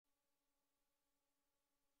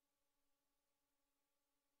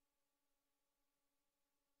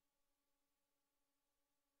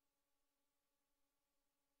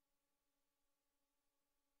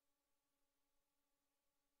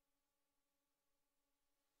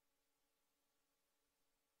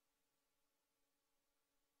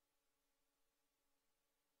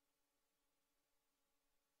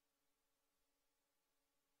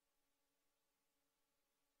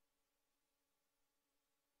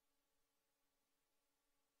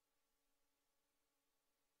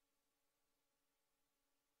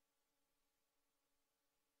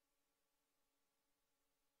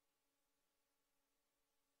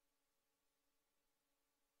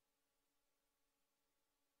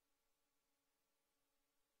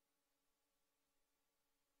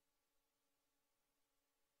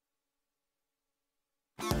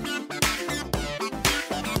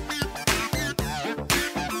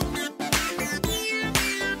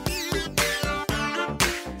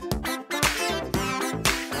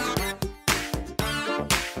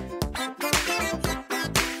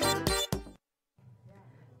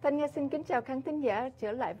xin kính chào khán thính giả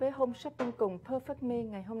trở lại với Home Shopping cùng Perfect Me.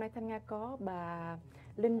 Ngày hôm nay Thanh Nga có bà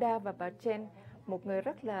Linda và bà Jen, một người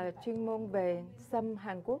rất là chuyên môn về sâm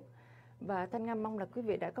Hàn Quốc. Và Thanh Nga mong là quý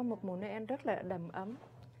vị đã có một mùa Noel rất là đầm ấm.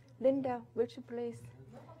 Linda, would you please?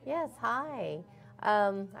 Yes, hi.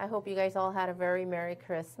 I hope you guys all had a very Merry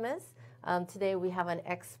Christmas. Today we have an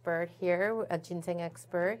expert here, a ginseng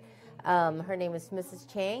expert. Her name is Mrs.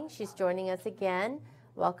 Chang. She's joining us again.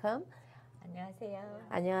 Welcome. 안녕하세요.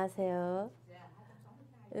 안녕하세요.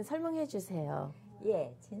 설명해 주세요.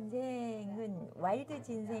 예, 진생은 와일드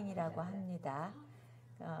진생이라고 합니다.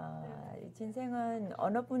 진생은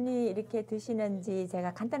어느 분이 이렇게 드시는지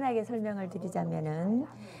제가 간단하게 설명을 드리자면은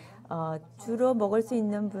주로 먹을 수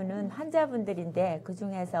있는 분은 환자분들인데 그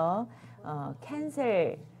중에서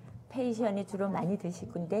캔슬 페이션이 주로 많이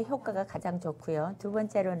드시는데 효과가 가장 좋고요. 두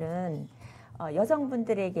번째로는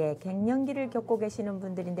여성분들에게 갱년기를 겪고 계시는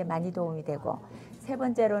분들인데 많이 도움이 되고, 세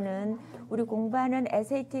번째로는 우리 공부하는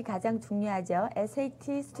SAT 가장 중요하죠.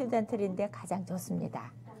 SAT 스튜던트인데 가장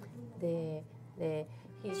좋습니다. 네, 네.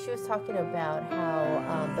 She was talking about how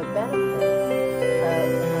the benefits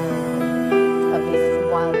of these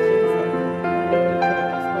wild ginseng. You can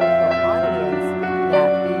explain to our audience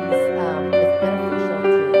that these is beneficial to cancer patients,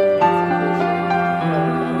 menopause for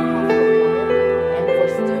women, and for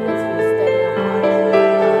students who study a lot,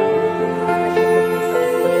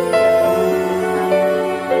 especially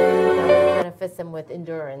for benefits them with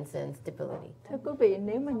endurance and stability. Thưa quý vị,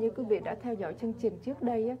 nếu mà như quý vị đã theo dõi chương trình trước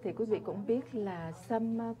đây á, thì quý vị cũng biết là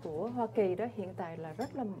sâm của Hoa Kỳ đó hiện tại là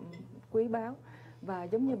rất là quý báu. Và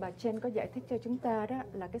giống như bà Jen có giải thích cho chúng ta đó,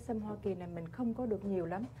 là cái sâm Hoa Kỳ này mình không có được nhiều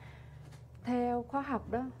lắm. Theo khoa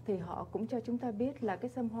học đó thì họ cũng cho chúng ta biết là cái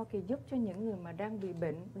sâm Hoa Kỳ giúp cho những người mà đang bị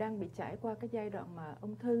bệnh, đang bị trải qua cái giai đoạn mà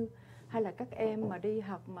ung thư, hay là các em mà đi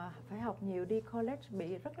học mà phải học nhiều, đi college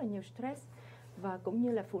bị rất là nhiều stress, và cũng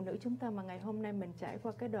như là phụ nữ chúng ta mà ngày hôm nay mình trải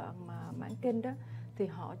qua cái đoạn mà mãn kinh đó, thì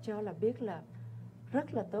họ cho là biết là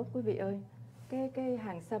rất là tốt quý vị ơi. Cái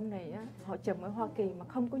hàng sâm này á, họ trồng ở Hoa Kỳ mà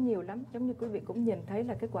không có nhiều lắm, giống như quý vị cũng nhìn thấy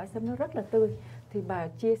là cái quả sâm nó rất là tươi. Thì bà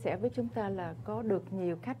chia sẻ với chúng ta là có được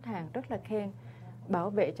nhiều khách hàng rất là khen, bảo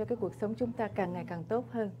vệ cho cái cuộc sống chúng ta càng ngày càng tốt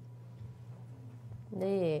hơn.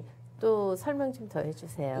 네, 또 설명 좀 더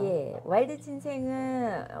해주세요. 예, 와일드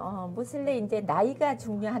진생은 무슬레 이제 나이가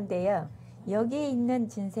중요한데요. 여기에 있는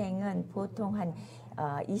진생은 보통 한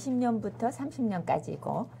 20년부터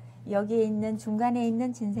 30년까지고, 여기에 있는 중간에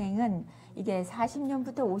있는 진생은 이게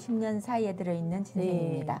 40년부터 50년 사이에 들어있는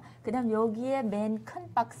진생입니다. 네. 그다음 여기에 맨 큰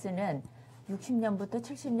박스는 60년부터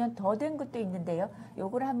 70년 더 된 것도 있는데요.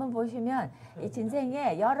 요걸 한번 보시면 이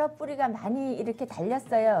진생에 여러 뿌리가 많이 이렇게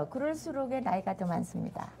달렸어요. 그럴수록의 나이가 더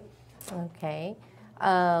많습니다. Okay.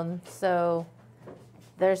 So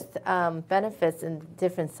there's benefits in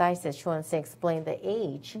different sizes. She wants to explain the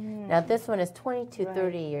age. Now this one is 20 to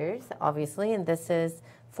 30 years, obviously, and this is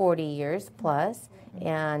 40 years plus,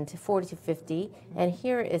 and 40 to 50, and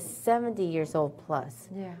here is 70 years old plus.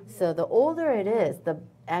 Yeah. So the older it is, the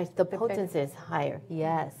potency is higher.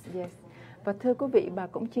 Yes. Yes. Và thưa quý vị, bà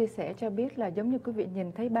cũng chia sẻ cho biết là giống như quý vị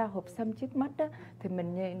nhìn thấy 3 hộp sâm trước mắt đó, thì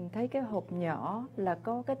mình nhìn thấy cái hộp nhỏ là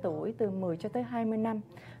có cái tuổi từ 10 cho tới 20 năm.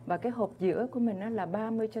 Và cái hộp giữa của mình đó là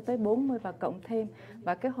 30 cho tới 40 và cộng thêm.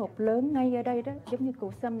 Và cái hộp lớn ngay ở đây đó, giống như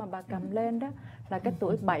củ sâm mà bà cầm lên đó, là cái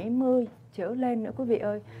tuổi 70 trở lên nữa quý vị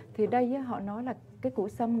ơi. Thì đây họ nói là cái củ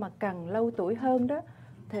sâm mà càng lâu tuổi hơn đó,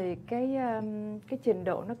 thì cái trình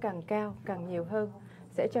độ nó càng cao, càng nhiều hơn,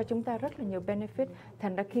 sẽ cho chúng ta rất là nhiều benefit.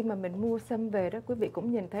 Thành ra khi mà mình mua sâm về đó, quý vị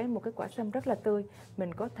cũng nhìn thấy một cái quả sâm rất là tươi.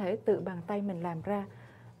 Mình có thể tự bàn tay mình làm ra,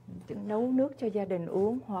 nấu nước cho gia đình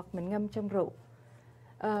uống, hoặc mình ngâm trong rượu.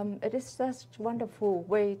 It is such a wonderful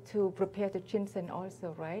way to prepare the ginseng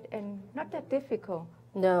also, right? And not that difficult.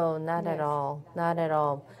 No, not at all. Not at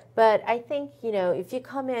all. But I think, you know, if you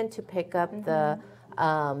come in to pick up the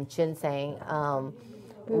ginseng,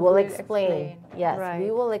 we'll explain. Yes, Right.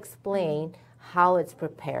 we will explain how it's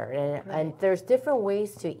prepared. And there's different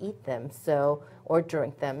ways to eat them, so, or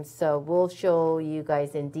drink them. So we'll show you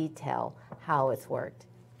guys in detail how it's worked.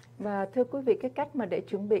 Và thưa quý vị, cái cách mà để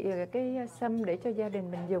chuẩn bị cái sâm để cho gia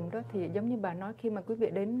đình mình dùng đó, thì giống như bà nói, khi mà quý vị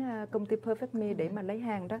đến công ty Perfect Me để mà lấy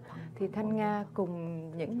hàng đó, thì Thanh Nga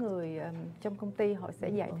cùng những người trong công ty họ sẽ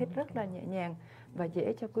giải thích rất là nhẹ nhàng và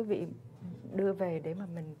dễ cho quý vị đưa về để mà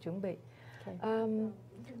mình chuẩn bị.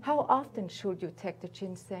 How often should you take the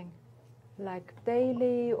ginseng? Like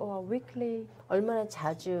daily or weekly? 얼마나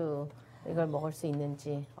자주 이걸 먹을 수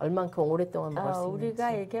있는지, 얼만큼 오랫동안 먹을 수 있는지.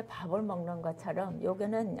 우리가 이렇게 밥을 먹는 것처럼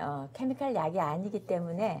요거는 케미칼 약이 아니기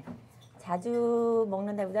때문에 자주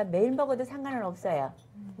먹는다보다 매일 먹어도 상관은 없어요.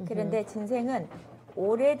 그런데 진생은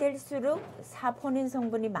오래될수록 사포닌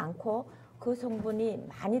성분이 많고 그 성분이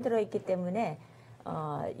많이 들어있기 때문에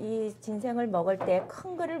이 진생을 먹을 때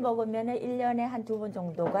큰 거를 먹으면 1년에 한 2번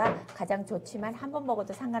정도가 가장 좋지만 한 번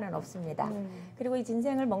먹어도 상관은 없습니다. 그리고 이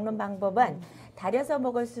진생을 먹는 방법은 달여서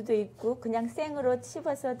먹을 수도 있고 그냥 생으로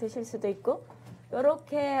씹어서 드실 수도 있고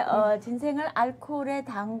이렇게 진생을 알코올에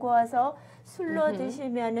담궈서 술로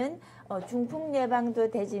드시면은 중풍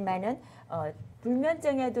예방도 되지만은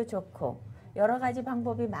불면증에도 좋고 여러 가지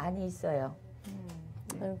방법이 많이 있어요.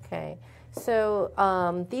 Okay. So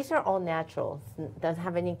these are all natural. Doesn't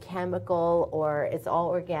have any chemical or it's all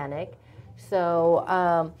organic. So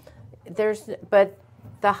but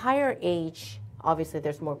the higher age, obviously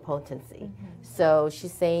there's more potency. So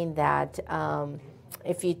she's saying that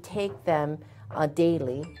if you take them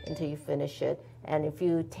daily until you finish it, and if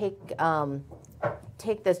you take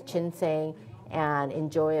this ginseng and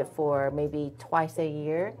enjoy it for maybe twice a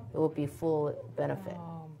year, it will be full benefit.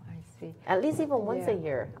 I see. At least even once a Yeah.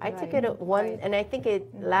 year. I took Right. it one, Right. and I think it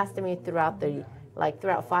lasted me throughout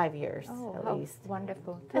throughout 5 years Oh, at how least.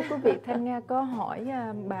 wonderful. Thưa quý vị, Thanh Nga có hỏi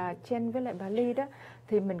bà Chen với lại bà Ly đó,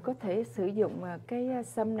 thì mình có thể sử dụng cái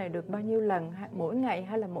sâm này được bao nhiêu lần, mỗi ngày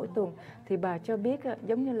hay là mỗi tuần? Thì bà cho biết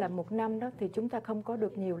giống như là một năm đó thì chúng ta không có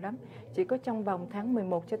được nhiều lắm. Chỉ có trong vòng tháng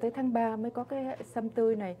 11 cho tới tháng 3 mới có cái sâm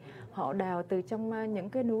tươi này. Họ đào từ trong những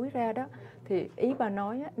cái núi ra đó. Thì ý bà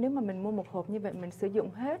nói nếu mà mình mua một hộp như vậy, mình sử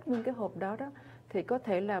dụng hết nguyên cái hộp đó đó, thì có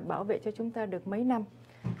thể là bảo vệ cho chúng ta được mấy năm.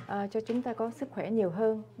 Cho chúng ta có sức khỏe nhiều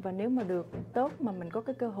hơn, và nếu mà được tốt mà mình có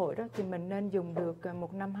cái cơ hội đó thì mình nên dùng được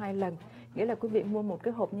một năm 2 lần. Nghĩa là quý vị mua một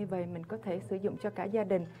cái hộp như vậy mình có thể sử dụng cho cả gia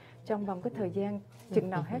đình trong vòng cái thời gian chừng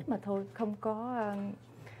nào hết mà thôi, không có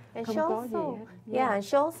And không she có gì also, hết. yeah, and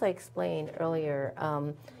she also explained earlier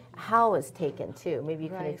how it's taken too. Maybe you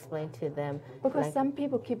can Right. explain to them. Because like- some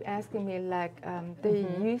people keep asking me like they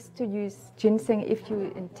used to use ginseng. If you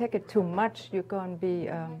take it too much, you're going to be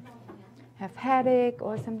have headache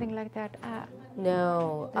or something like that.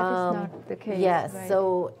 No, That is not the case, yes, right?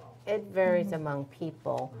 so it varies among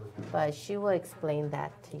people, but she will explain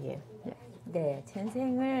that to you. 네,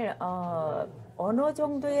 진생을 어느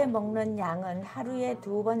정도에 먹는 양은 하루에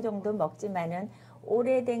 2번 정도 먹지만은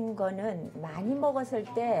오래된 거는 많이 먹었을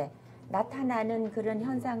때 나타나는 그런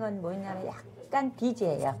현상은 뭐냐면 약간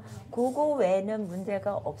디지예요. 그거 외에는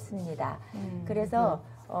문제가 없습니다. 그래서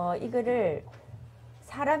이거를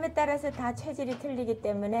사람에 따라서 다 체질이 틀리기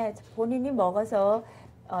때문에 본인이 먹어서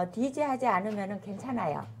디지하지 않으면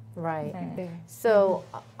괜찮아요. Right. 네. So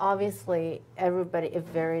obviously, it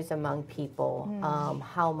varies among people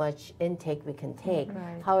how much intake we can take.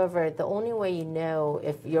 Right. However, the only way you know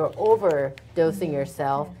if you're overdosing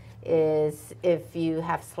yourself is if you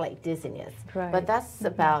have slight dizziness. Right. But that's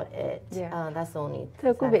about it. Yeah. That's the only.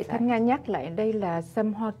 Thưa quý side vị, effect. Thanh Nga nhắc lại đây là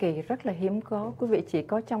sâm Hoa Kỳ rất là hiếm có. Quý vị chỉ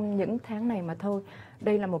có trong những tháng này mà thôi.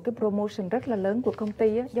 Đây là một cái promotion rất là lớn của công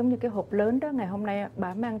ty á. Giống như cái hộp lớn đó ngày hôm nay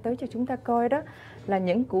bà mang tới cho chúng ta coi đó, là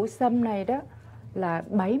những củ sâm này đó là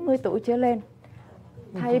 70 tuổi trở lên.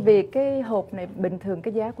 Thay vì cái hộp này bình thường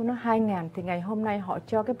cái giá của nó 2.000 thì ngày hôm nay họ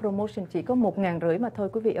cho cái promotion chỉ có 1.500 mà thôi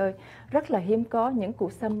quý vị ơi. Rất là hiếm có những củ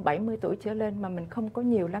sâm 70 tuổi trở lên mà mình không có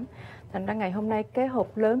nhiều lắm. Thành ra ngày hôm nay cái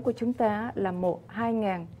hộp lớn của chúng ta là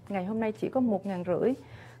 2.000, ngày hôm nay chỉ có 1.500.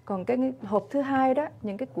 Còn cái hộp thứ hai đó,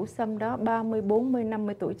 những cái củ sâm đó 30, 40,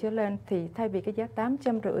 50 tuổi trở lên thì thay vì cái giá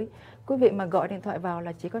 850, quý vị mà gọi điện thoại vào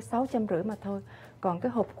là chỉ có 650 mà thôi. Còn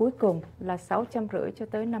cái hộp cuối cùng là 650 cho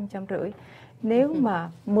tới 550. Nếu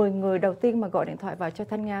mà 10 người đầu tiên mà gọi điện thoại vào cho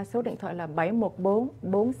Thanh Nga, số điện thoại là 714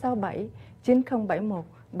 467 9071,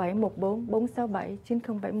 714 467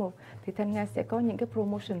 9071 thì Thanh Nga sẽ có những cái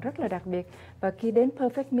promotion rất là đặc biệt. Và khi đến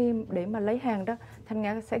Perfect Me để mà lấy hàng đó, Thanh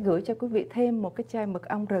Nga sẽ gửi cho quý vị thêm một cái chai mật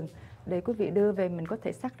ong rừng để quý vị đưa về, mình có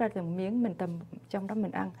thể xắt ra từng miếng, mình tầm trong đó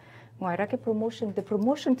mình ăn. Ngoài ra cái promotion, the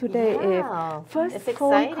promotion today is Yeah, first it's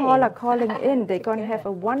phone exciting. caller calling in, they're going to have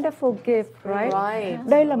a wonderful gift, right? Right.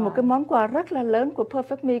 Đây là một cái món quà rất là lớn của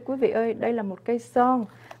Perfect Me quý vị ơi. Đây là một cây son.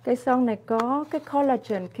 Cây son này có cái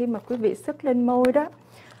collagen, khi mà quý vị sức lên môi đó,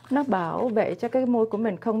 nó bảo vệ cho cái môi của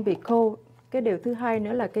mình không bị khô. Cái điều thứ hai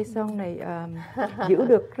nữa là cây son này giữ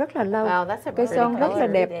được rất là lâu. Wow, that's a Cây pretty son rất là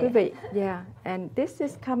color. đẹp quý vị. Yeah, and this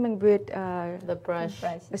is coming with The brush.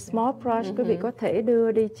 a small brush. Quý vị có thể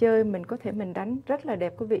đưa đi chơi, mình có thể mình đánh rất là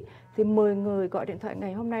đẹp quý vị. Thì 10 người gọi điện thoại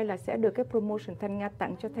ngày hôm nay là sẽ được cái promotion Thanh Nga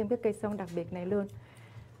tặng cho thêm cái cây son đặc biệt này luôn.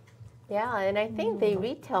 Yeah, and I think they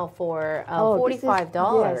retail for This is-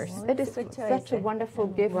 $45. Yes, it is Good such choice. a wonderful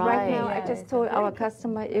gift. Right now, I Right. just told our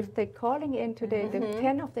customer if they're calling in today, the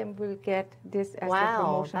 10 of them will get this as a Wow,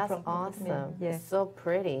 promotion that's from Perfect Me. awesome. Yes. It's so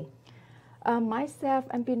pretty. Myself,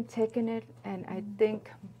 I've been taking it, and I think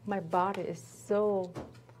my body is so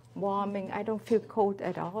warming. I don't feel cold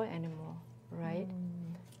at all anymore, right?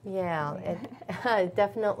 Yeah, it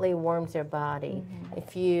definitely warms your body.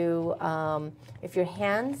 If your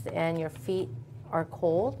hands and your feet are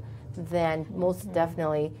cold, then most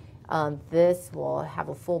definitely this will have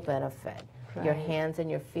a full benefit. Your Right. hands and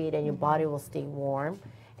your feet and your body will stay warm,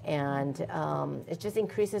 and it just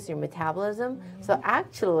increases your metabolism. So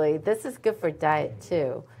actually, this is good for diet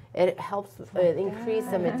too. It helps increase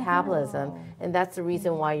the metabolism, and that's the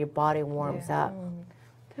reason why your body warms up.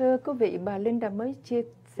 Thưa quý vị, bà Linda mới chia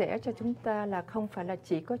sẻ cho chúng ta là không phải là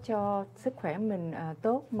chỉ có cho sức khỏe mình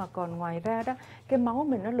tốt, mà còn ngoài ra đó, cái máu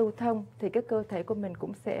mình nó lưu thông thì cái cơ thể của mình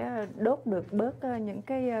cũng sẽ đốt được bớt những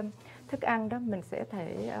cái thức ăn đó, mình sẽ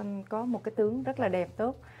thể có một cái tướng rất là đẹp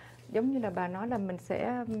tốt. Giống như là bà nói là mình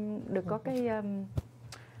sẽ được có cái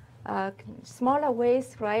smaller waist,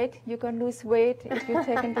 right? You can lose weight if you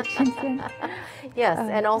take the ginseng. Yes,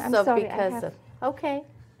 and I'm also sorry, I because have- of, okay,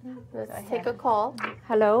 let's take a call.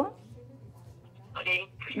 Hello.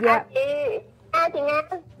 Dạ, Chị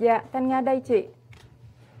Nga. dạ, Thanh Nga đây chị.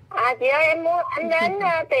 Chị ơi, em muốn anh đến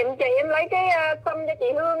tìm chị em lấy cái sâm cho chị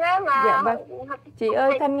Hương á mà. Dạ vâng. Chị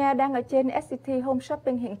ơi, Thanh Nga đang ở trên SCT Home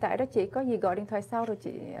Shopping hiện tại đó chị, có gì gọi điện thoại sau rồi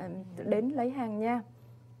chị đến lấy hàng nha.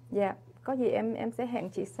 Dạ, có gì em sẽ hẹn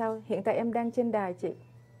chị sau. Hiện tại em đang trên đài chị.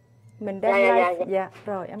 Mình đang live. Dạ,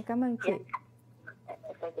 rồi em cảm ơn chị.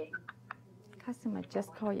 Customer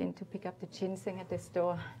just called in to pick up the ginseng at the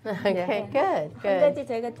store. Okay, good, 한 good. 가지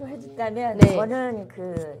제가 또 해줬다면 네. 저는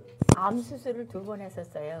그 암 수술을 2번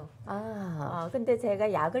했었어요. 근데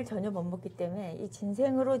제가 약을 전혀 못 먹기 때문에 이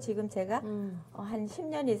진생으로 지금 제가 한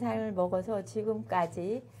 10년 이상을 먹어서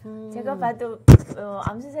지금까지 제가 봐도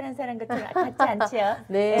암 수술한 사람 같지 않죠?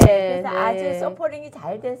 네, 그래서 네. 아주 서포링이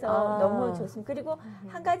잘 돼서 아. 너무 좋습니다. 그리고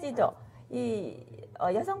한 가지 더, 이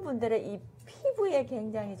여성분들의 이 피부에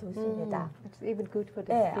굉장히 좋습니다. It's even good for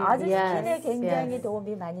the 네, skin. 아주 Yes, 스킨에 굉장히 yes.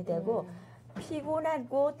 도움이 많이 되고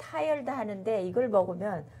피곤하고 타열도 하는데 이걸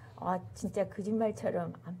먹으면 진짜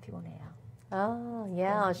거짓말처럼 안 피곤해요. Oh,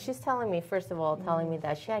 yeah. She's telling me, first of all, telling me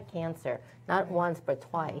that she had cancer, not once, but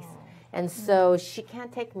twice. And so she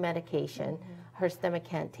can't take medication. Her stomach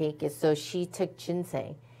can't take it. So she took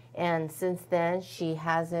ginseng. And since then, she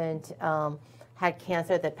hasn't had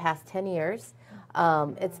cancer the past 10 years.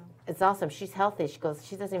 It's awesome. She's healthy. She goes,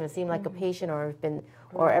 she doesn't even seem like a patient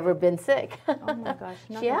or ever been sick. Oh my gosh.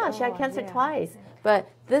 not Yeah, at she had all, cancer yeah. twice. But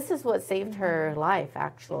this is what saved her life,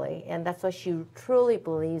 actually. And that's why she truly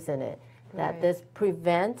believes in it, that Right. this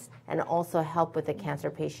prevents and also help with the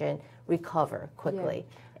cancer patient recover quickly.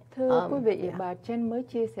 Thưa quý vị, yeah. bà Jen mới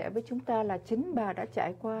chia sẻ với chúng ta là chính bà đã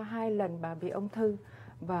trải qua 2 lần bà bị ung thư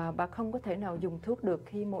và bà không có thể nào dùng thuốc được.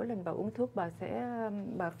 Khi mỗi lần bà uống thuốc bà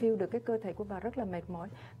feel được cái cơ thể của bà rất là mệt mỏi.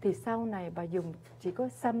 Thì sau này bà dùng chỉ có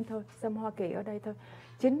sâm thôi, sâm Hoa Kỳ ở đây thôi.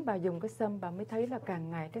 Chính bà dùng cái sâm bà mới thấy là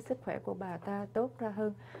càng ngày cái sức khỏe của bà ta tốt ra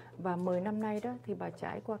hơn. Và 10 năm nay đó thì bà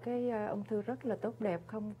trải qua cái ung thư rất là tốt đẹp,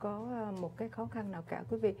 không có một cái khó khăn nào cả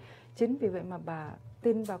quý vị. Chính vì vậy mà bà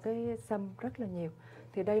tin vào cái sâm rất là nhiều.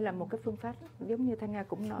 Thì đây là một cái phương pháp giống như Thanh Nga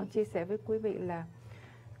cũng chia sẻ với quý vị là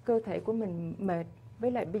cơ thể của mình mệt.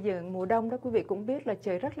 Với lại bây giờ mùa đông đó quý vị cũng biết là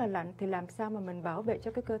trời rất là lạnh, thì làm sao mà mình bảo vệ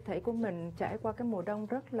cho cái cơ thể của mình trải qua cái mùa đông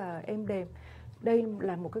rất là êm đềm. Đây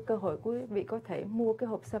là một cái cơ hội quý vị có thể mua cái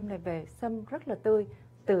hộp sâm này về. Sâm rất là tươi,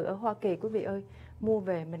 từ ở Hoa Kỳ quý vị ơi. Mua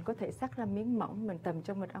về mình có thể xắt ra miếng mỏng, mình tầm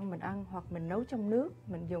trong mình ăn, hoặc mình nấu trong nước,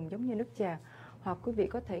 mình dùng giống như nước trà. Hoặc quý vị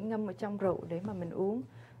có thể ngâm ở trong rượu để mà mình uống.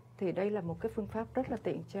 Thì đây là một cái phương pháp rất là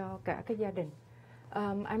tiện cho cả cái gia đình.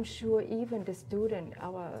 I'm sure even the student,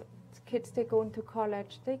 our kids they go into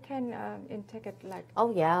college, they can intake it like.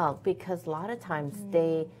 Oh, yeah, because a lot of times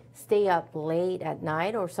they stay up late at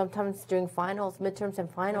night, or sometimes during finals, midterms and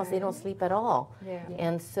finals, they don't sleep at all. Yeah.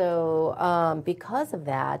 And so because of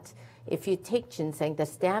that, if you take ginseng, the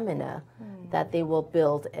stamina that they will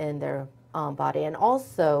build in their body, and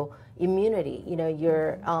also immunity,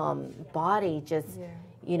 your body just,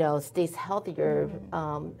 stays healthier,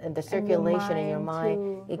 and the circulation in your mind.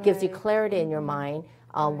 too, It gives you right. clarity in your mind.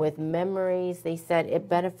 With memories, they said it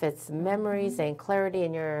benefits memories and clarity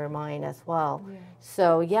in your mind as well.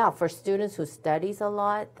 So yeah, for students who studies a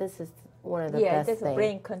lot, this is one of the Yeah, best that's a things.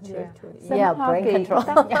 brain control Yeah. too. Sâm Yeah, Hoa brain Kỳ control.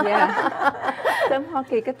 Sâm Hoa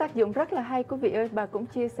Kỳ cái tác dụng rất là hay quý vị ơi. Bà cũng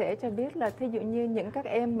chia sẻ cho biết là thí dụ như những các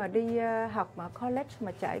em mà đi học mà college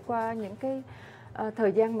mà trải qua những cái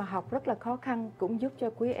thời gian mà học rất là khó khăn, cũng giúp cho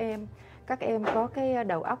các em có cái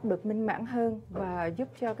đầu óc được minh mẫn hơn và giúp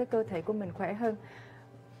cho cái cơ thể của mình khỏe hơn.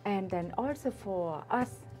 And then also for us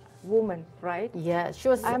woman, right? Yeah, she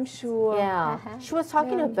was. I'm sure. Yeah, she was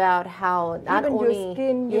talking Yeah. about how not Even only your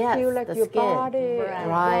skin, you yes, feel like the your skin. body Right.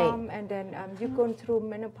 warm, and then you go through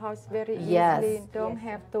menopause very Yes. easily. Don't Yes.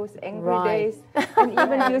 have those angry Right. days, and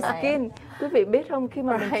even your Right. skin. Quý vị biết không, khi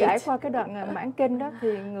mà mình Right. trải qua cái đoạn mãn kinh đó,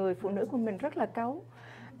 thì người phụ nữ của mình rất là cáu.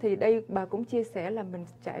 Thì đây bà cũng chia sẻ là mình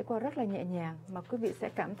trải qua rất là nhẹ nhàng, mà quý vị sẽ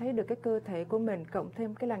cảm thấy được cái cơ thể của mình, cộng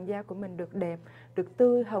thêm cái làn da của mình được đẹp, được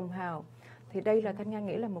tươi hồng hào. Thì đây là Thanh Nga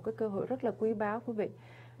nghĩ là một cái cơ hội rất là quý báu quý vị.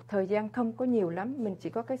 Thời gian không có nhiều lắm, mình chỉ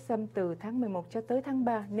có cái sâm từ tháng 11 cho tới tháng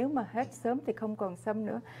 3. Nếu mà hết sớm thì không còn sâm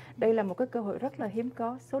nữa. Đây là một cái cơ hội rất là hiếm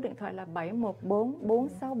có. Số điện thoại là 714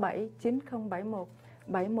 467 9071,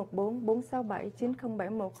 714 467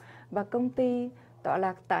 9071. Và công ty tọa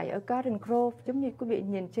lạc tại ở Garden Grove, giống như quý vị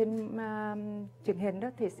nhìn trên truyền hình đó,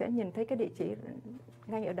 thì sẽ nhìn thấy cái địa chỉ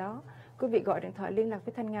ngay ở đó. Quý vị gọi điện thoại liên lạc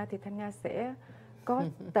với Thanh Nga thì Thanh Nga sẽ có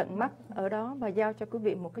tận mắt ở đó và giao cho quý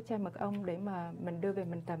vị một cái chai mật ong để mà mình đưa về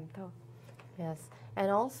mình tầm thôi. Yes, and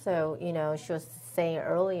also, you know, she was saying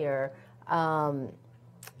earlier,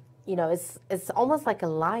 you know, it's almost like a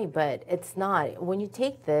lie, but it's not. When you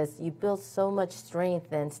take this, you build so much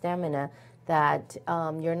strength and stamina that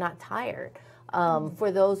you're not tired.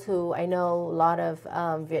 For those who, I know a lot of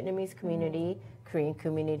Vietnamese community, Korean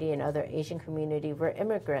community, and other Asian community were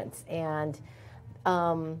immigrants, and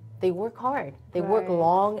they work hard. They work Right.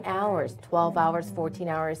 long hours, 12 hours, 14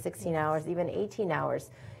 hours, 16 hours, even 18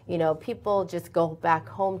 hours. You know, people just go back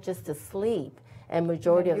home just to sleep, and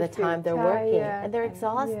majority And of you the feel time they're working, tired and they're and-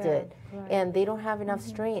 exhausted, yeah, right. and they don't have enough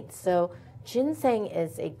strength. So ginseng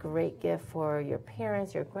is a great gift for your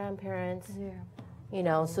parents, your grandparents, Yeah. you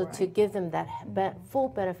know, so to give them that full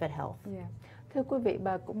benefit health. Yeah. Thưa quý vị,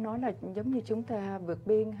 bà cũng nói là giống như chúng ta vượt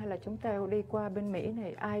biên hay là chúng ta đi qua bên Mỹ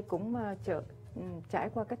này, ai cũng trải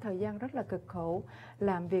qua cái thời gian rất là cực khổ,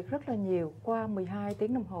 làm việc rất là nhiều qua 12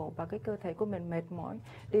 tiếng đồng hồ và cái cơ thể của mình mệt mỏi.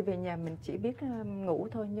 Đi về nhà mình chỉ biết ngủ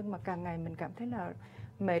thôi, nhưng mà càng ngày mình cảm thấy là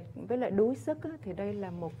mệt với lại đuối sức á, thì đây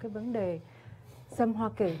là một cái vấn đề. Sâm Hoa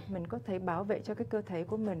Kỳ mình có thể bảo vệ cho cái cơ thể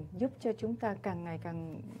của mình, giúp cho chúng ta càng ngày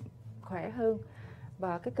càng khỏe hơn.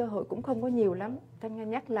 Và cái cơ hội cũng không có nhiều lắm. Thanh Nga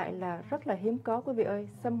nhắc lại là rất là hiếm có quý vị ơi.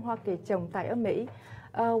 Sâm Hoa Kỳ trồng tại ở Mỹ.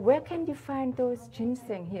 Where can you find those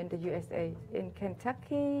ginseng here in the USA? In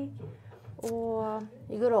Kentucky? Or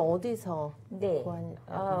이거를 어디서 네. 구한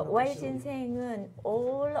와일 진생은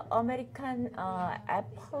All American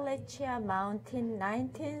Appalachia Mountain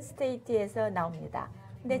 19 state에서 나옵니다.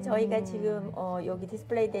 근데 저희가 지금 여기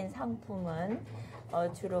디스플레이된 상품은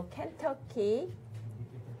주로 켄터키,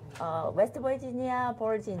 웨스트버지니아,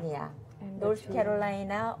 버지니아,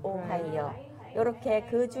 노스캐롤라이나, 오하이오 이렇게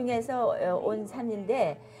그 중에서 온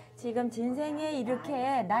산인데 지금 진생에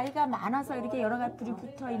이렇게 나이가 많아서 이렇게 여러 가지 불이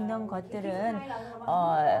붙어 있는 것들은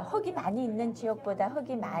흙이 많이 있는 지역보다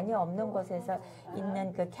흙이 많이 없는 곳에서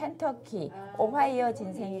있는 그 켄터키, 오하이오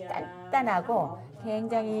진생이 단단하고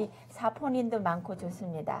굉장히 사포닌도 많고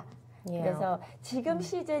좋습니다. Yeah. 그래서 지금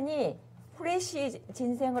시즌이 프레쉬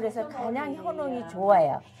진생을 해서 가장 효능이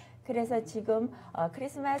좋아요. 그래서 지금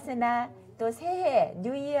크리스마스나 또 새해,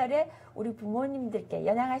 뉴이얼에 우리 부모님들께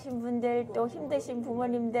연약하신 분들 또 힘드신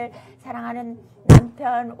부모님들 사랑하는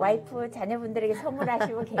남편, 와이프, 자녀분들에게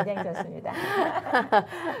선물하시면 굉장히 좋습니다.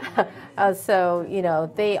 So, you know,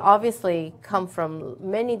 they obviously come from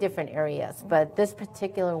many different areas, but this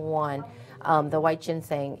particular one, the white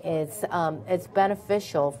ginseng, it's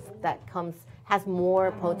beneficial. That has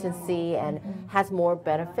more potency and has more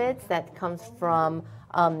benefits. That comes from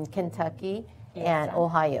Kentucky and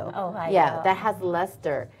Ohio. Yeah, that has less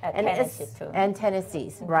dirt. And Tennessee too. And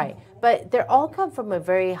Tennessee's, right. But they all come from a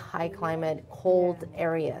very high climate, cold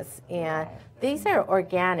areas. And these are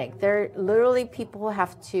organic. They're literally, people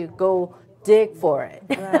have to go dig for it.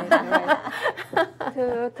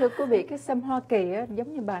 Thưa quý vị, cái sâm Hoa Kỳ á,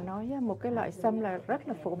 giống như bà nói á, một cái loại sâm là rất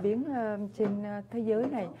là phổ biến trên thế giới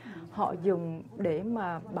này. Họ dùng để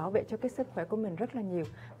mà bảo vệ cho cái sức khỏe của mình rất là nhiều.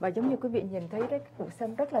 Và giống như quý vị nhìn thấy đấy, củ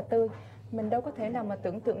sâm rất là tươi. Mình đâu có thể nào mà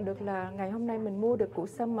tưởng tượng được là ngày hôm nay mình mua được củ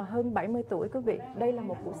sâm mà hơn 70 tuổi quý vị. Đây là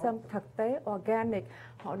một củ sâm thực tế organic.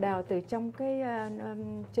 Họ đào từ trong cái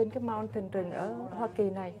trên cái mountain rừng ở Hoa Kỳ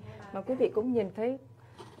này. Mà quý vị cũng nhìn thấy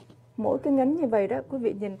mỗi cái ngấn như vậy đó, quý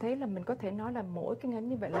vị nhìn thấy là mình có thể nói là mỗi cái ngấn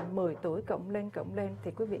như vậy là 10 tuổi cộng lên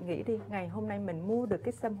thì quý vị nghĩ đi, ngày hôm nay mình mua được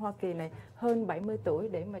cái sâm Hoa Kỳ này hơn 70 tuổi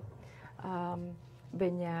để mà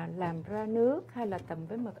về nhà làm ra nước hay là tầm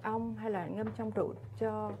với mật ong hay là ngâm trong rượu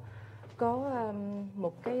cho có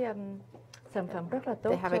một cái sản phẩm rất là tốt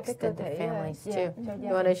They have cho cái cơ extended thể. families yeah, too. cho gia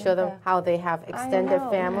You want đình to chúng show them ta. how they have I extended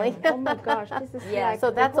know. family? Oh my gosh, this is Yeah. like So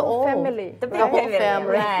the that's whole old. family. The The big whole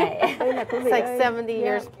family. Right. Đây là quý It's vị like ơi. 70 Yeah.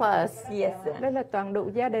 years plus. Yes. Đây là toàn đủ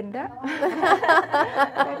gia đình đó.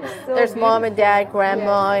 That is so There's mom and dad, beautiful.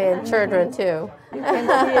 grandma, Yeah. and children too. You can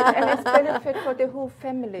see it, and it's benefit for the whole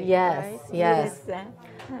family. Yes, right? yes.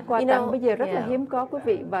 Quà You tặng know, bây giờ rất là yeah. hiếm có quý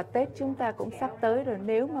vị, và Tết chúng ta cũng sắp tới rồi.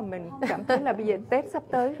 Nếu mà mình cảm thấy là bây giờ Tết sắp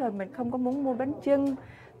tới rồi mình không có muốn mua bánh chưng,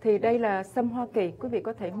 thì đây là sâm Hoa Kỳ, quý vị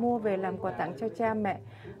có thể mua về làm quà tặng cho cha mẹ.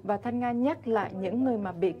 Và Thanh Nga nhắc lại những người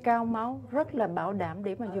mà bị cao máu rất là bảo đảm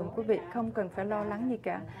để mà dùng, quý vị không cần phải lo lắng gì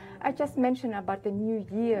cả. I just mentioned about the new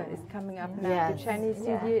year is coming up now. The Yes. Chinese New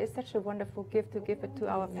Yeah. Year is such a wonderful gift to give it to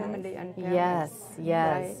our family and parents. Yes,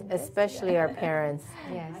 yes. Right. Especially our parents.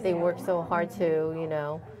 Yes. They work so hard to,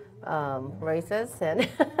 raise us and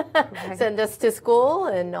send us to school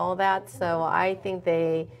and all that. So I think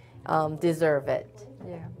they deserve it.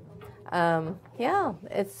 Yeah. Yeah.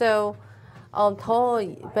 It's so 더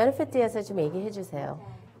베네핏에 좀 얘기해 주세요.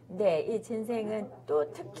 네, 이 진생은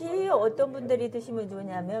또 특히 어떤 분들이 드시면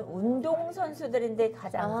좋냐면 운동 선수들인데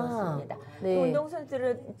가장 좋습니다. 네. 운동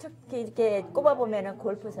선수를 특히 이렇게 꼽아 보면은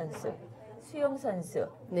골프 선수, 수영 선수,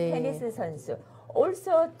 네. 테니스 선수,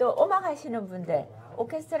 also 또 음악 하시는 분들,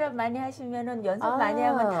 오케스트라 많이 하시면은 연습 많이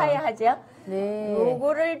하면 타야 하죠. 네.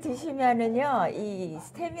 요거를 드시면은요, 이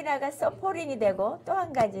스태미나가 서포링이 되고, 또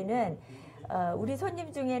한 가지는 우리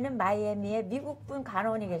손님 중에는 마이애미에 미국분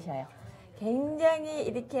간호원이 계셔요. 굉장히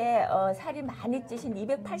이렇게 살이 많이 찌신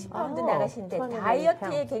 280파운드 나가시는데 280 다이어트에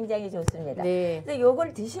pounds. 굉장히 좋습니다. 네. 그래서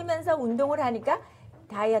요걸 드시면서 운동을 하니까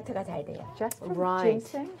다이어트가 잘 돼요. Just from Right.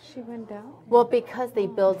 ginseng, she went down. Well, because they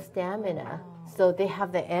build stamina, so they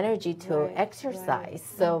have the energy to Right, exercise.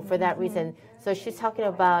 So for that reason, so she's talking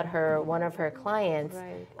about one of her clients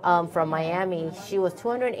Right. from Miami. She was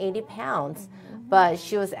 280 pounds, but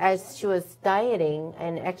as she was dieting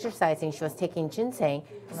and exercising, she was taking ginseng.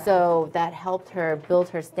 So that helped her build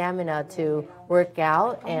her stamina to work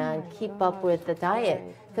out and keep up with the diet.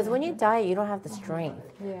 Because when you diet, you don't have the strength.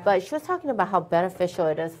 Yeah. But she was talking about how beneficial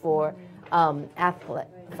it is for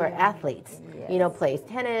athletes. Plays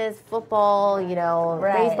tennis, football,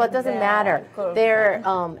 Right. baseball, it doesn't Yeah, matter. cool. Their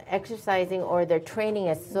exercising or their training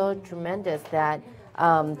is so tremendous that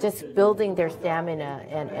just building their stamina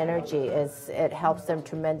and energy it helps them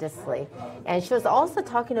tremendously. And she was also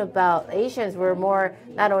talking about Asians. We're more,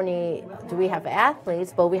 not only do we have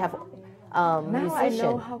athletes, but we have Now I know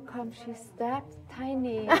musicians. how come she's that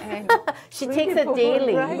tiny and She takes it beautiful,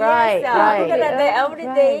 daily, right? right? Yes, Right. because every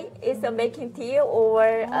Right. day is making tea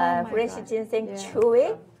or my fresh God. ginseng Yeah. chew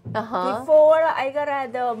it. Uh-huh. Before I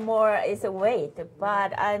got the more is weight,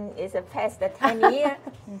 but it's past the 10 years.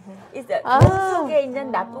 It's 몸 속에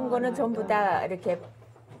있는 나쁜 거는 전부 다 이렇게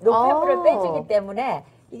노폐물을 빼주기 때문에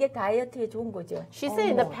이게 다이어트에 좋은 거죠. She said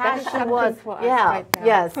in the past she something was, for us yeah, right now.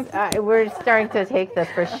 yes, we're starting to take this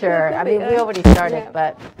for sure. I mean, we already started, Yeah.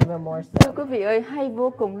 but even more Thưa so. quý vị ơi, hay vô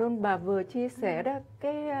cùng luôn. Bà vừa chia sẻ đó,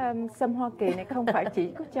 cái sâm Hoa Kỳ này không phải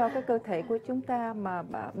chỉ có cho cái cơ thể của chúng ta mà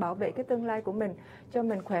bảo vệ cái tương lai của mình, cho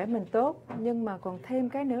mình khỏe, mình tốt, nhưng mà còn thêm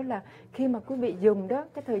cái nữa là khi mà quý vị dùng đó,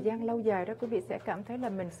 cái thời gian lâu dài đó, quý vị sẽ cảm thấy là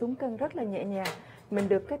mình xuống cân rất là nhẹ nhàng, mình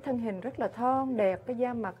được cái thân hình rất là thon đẹp, cái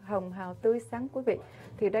da mặt hồng hào tươi sáng quý vị.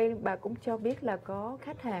 Thì đây bà cũng cho biết là có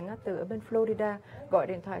khách hàng từ ở bên Florida gọi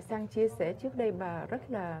điện thoại sang chia sẻ trước đây bà rất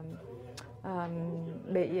là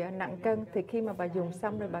bị nặng cân, thì khi mà bà dùng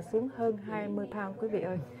xong rồi bà xuống hơn 20 pound quý vị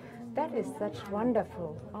ơi. That is such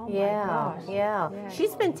wonderful. Oh my Yeah, gosh. yeah.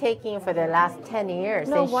 She's been taking it for the last 10 years.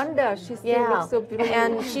 No and she- wonder she still Yeah, looks so beautiful.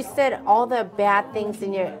 and she said all the bad things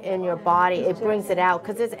in your body, it brings it out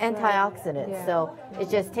because it's antioxidants. Yeah. So it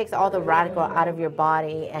just takes all the radical out of your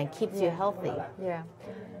body and keeps you healthy. Yeah.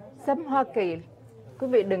 Sâm Hoa Kỳ, quý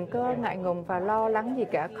vị đừng có ngại ngùng và lo lắng gì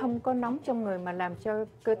cả, không có nóng trong người mà làm cho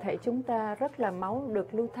cơ thể chúng ta rất là máu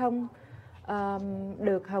được lưu thông,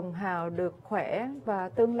 được hồng hào, được khỏe, và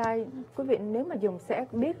tương lai quý vị nếu mà dùng sẽ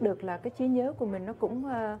biết được là cái trí nhớ của mình nó cũng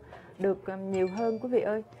được nhiều hơn quý vị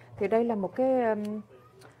ơi. Thì đây là một cái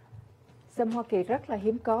sâm Hoa Kỳ rất là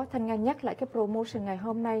hiếm có. Thanh Nga nhắc lại cái promotion ngày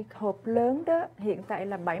hôm nay, hộp lớn đó hiện tại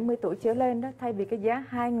là 70 tuổi trở lên đó, thay vì cái giá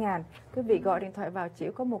 2.000, quý vị gọi điện thoại vào chỉ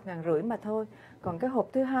có 1.500 mà thôi. Còn cái hộp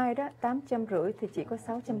thứ hai đó 850 thì chỉ có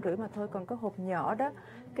 650 mà thôi. Còn cái hộp nhỏ đó,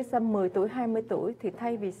 cái sâm 10 tuổi 20 tuổi thì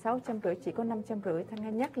thay vì 650 chỉ có 550. Thanh Nga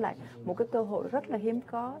nhắc lại một cái cơ hội rất là hiếm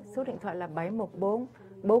có. Số điện thoại là 714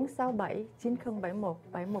 467 9071,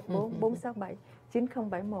 714 467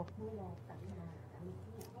 9071.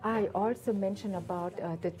 I also mentioned about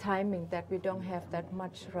the timing that we don't have that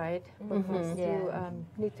much, right? Because you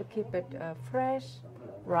need to keep it fresh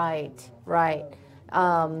Right, right.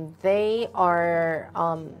 They are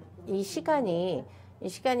이 시간이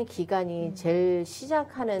기간이 제일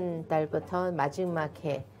시작하는 달부터 마지막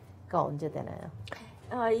해가 언제 되나요?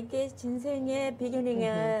 이게 진생의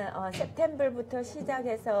비기닝은 September부터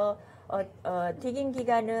시작해서 디깅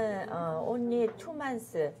기간은 only 2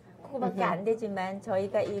 months 그거밖에 안 되지만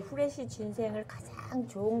저희가 이 후레쉬 진생을 가장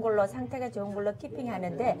좋은 걸로 상태가 좋은 걸로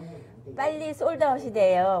키핑하는데 빨리 솔드아웃이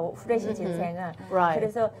돼요 후레쉬 진생은. Right.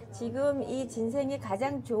 그래서 지금 이 진생이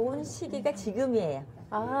가장 좋은 시기가 지금이에요.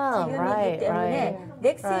 지금이기 right, 때문에 right.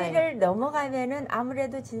 넥스를 넘어가면은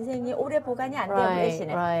아무래도 진생이 오래 보관이 안 돼요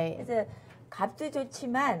후레쉬는. Right. 그래서 값도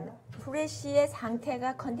좋지만 후레쉬의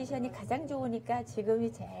상태가 컨디션이 가장 좋으니까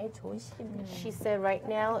지금이 제일 좋은 시기입니다. She said right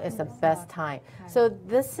now is the best time. So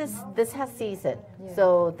this has season.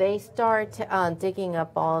 So they start digging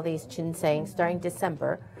up all these ginseng starting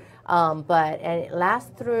December, and it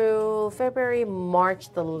lasts through February,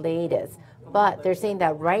 March, the latest. But they're saying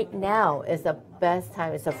that right now is the best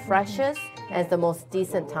time. It's the freshest and it's the most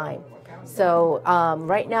decent time. So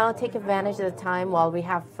right now, take advantage of the time while we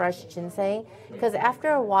have fresh ginseng, because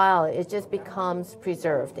after a while, it just becomes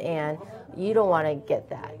preserved, and you don't want to get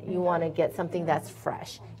that. You want to get something that's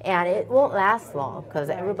fresh, and it won't last long because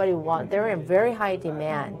they're in very high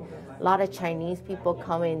demand. A lot of Chinese people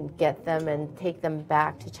come and get them and take them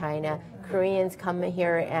back to China. Koreans come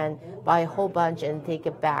here and buy a whole bunch and take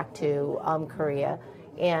it back to Korea.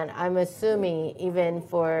 And I'm assuming even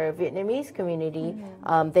for Vietnamese community,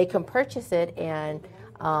 they can purchase it and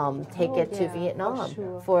take it to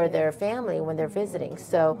Vietnam for their family when they're visiting.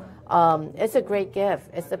 So it's a great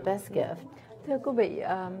gift. It's the best gift. Thưa quý vị,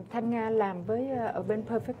 Thanh Nga làm với ở bên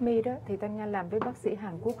Perfect Me đó thì Thanh Nga làm với bác sĩ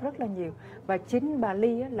Hàn Quốc rất là nhiều, và chính bà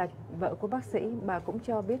Ly là vợ của bác sĩ, bà cũng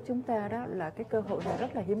cho biết chúng ta đó là cái cơ hội này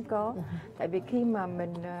rất là hiếm có. Tại vì khi mà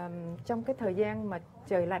mình trong cái thời gian mà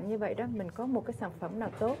trời lạnh như vậy đó, mình có một cái sản phẩm nào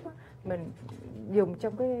tốt đó, mình dùng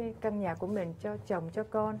trong cái căn nhà của mình cho chồng, cho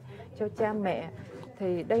con, cho cha mẹ,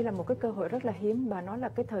 thì đây là một cái cơ hội rất là hiếm. Bà nói là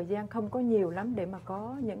cái thời gian không có nhiều lắm để mà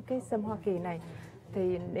có những cái sâm Hoa Kỳ này.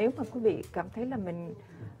 Thì nếu mà quý vị cảm thấy là mình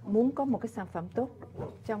muốn có một cái sản phẩm tốt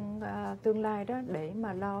trong tương lai đó để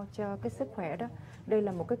mà lo cho cái sức khỏe đó, đây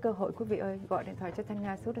là một cái cơ hội quý vị ơi. Gọi điện thoại cho Thanh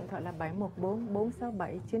Nga, số điện thoại là 714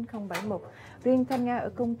 467 9071. Riêng Thanh Nga ở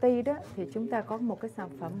công ty đó thì chúng ta có một cái sản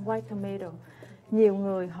phẩm White Tomato. Nhiều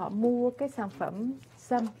người họ mua cái sản phẩm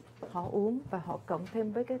sâm, họ uống và họ cộng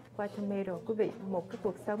thêm với cái White Tomato. Quý vị, một cái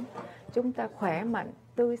cuộc sống chúng ta khỏe mạnh,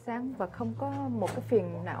 tươi sáng và không có một cái phiền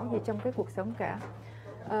não gì trong cái cuộc sống cả.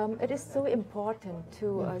 It is so important to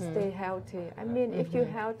stay healthy. I mean, if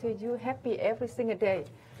you're healthy, you're happy every single day.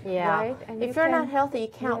 Yeah. Right? And If you're not healthy,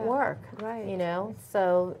 you can't work. Right. You know.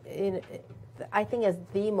 So I think it's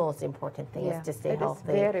the most important thing is to stay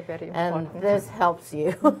healthy. It is very, very important. And this helps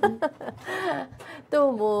you.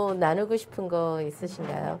 또 뭐 나누고 싶은 거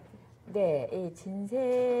있으신가요? 네, 이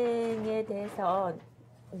진생에 대해서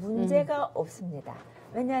문제가 없습니다.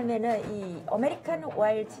 왜냐하면은 이 아메리칸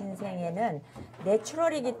와일 진생에는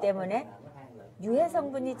내추럴이기 때문에 유해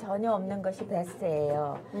성분이 전혀 없는 것이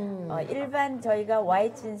베스트예요. 일반 저희가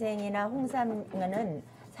와일 진생이나 홍삼은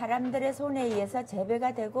사람들의 손에 의해서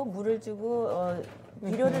재배가 되고 물을 주고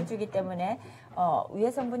비료를 주기 때문에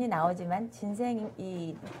유해 성분이 나오지만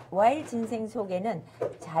이 와일 진생 속에는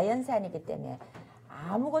자연산이기 때문에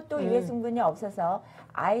아무것도 유해 성분이 없어서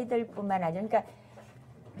아이들뿐만 아니라 그러니까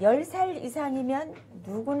 10살 이상이면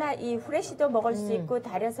누구나 이 후레쉬도 먹을 수 있고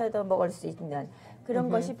달여서도 먹을 수 있는 그런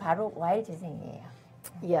것이 바로 와일 진생이에요.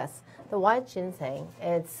 Yes, the wild ginseng,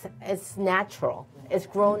 it's natural. It's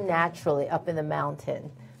grown naturally up in the mountain.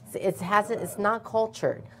 It's not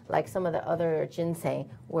cultured like some of the other ginseng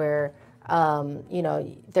where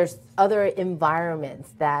there's other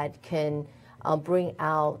environments that can bring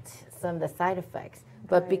out some of the side effects.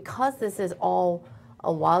 But because this is all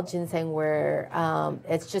a wild ginseng where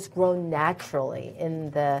it's just grown naturally in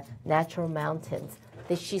the natural mountains,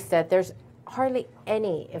 she said there's hardly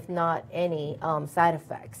any, if not any, side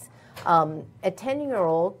effects. A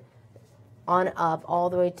 10-year-old on up all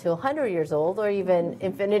the way to 100 years old or even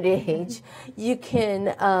infinity age, you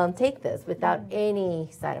can take this without any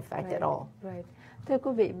side effect at all. Right. Thưa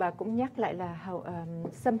quý vị, bà cũng nhắc lại là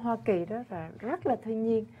sâm Hoa Kỳ đó là rất là thiên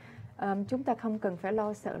nhiên. Chúng ta không cần phải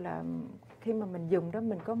lo sợ là khi mà mình dùng đó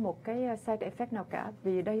mình có một cái side effect nào cả,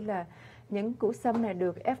 vì đây là những củ sâm này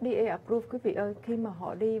được FDA approve quý vị ơi. Khi mà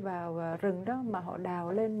họ đi vào rừng đó mà họ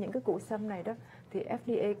đào lên những cái củ sâm này đó thì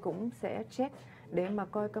FDA cũng sẽ check để mà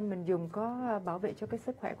coi coi mình dùng có bảo vệ cho cái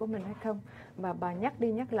sức khỏe của mình hay không. Và bà nhắc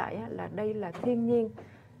đi nhắc lại là đây là thiên nhiên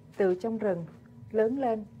từ trong rừng lớn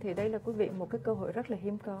lên, thì đây là quý vị một cái cơ hội rất là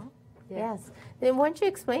hiếm có. Yes. Then why don't you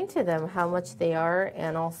explain to them how much they are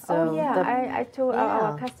and also Oh yeah, I told our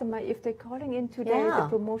Yeah. customer if they're calling in today, the Yeah.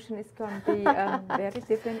 promotion is going to be very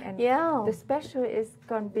different, and Yeah. the special is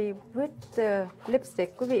going to be with the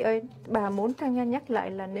lipstick. Quý vị ơi, bà muốn Thanh Nga nhắc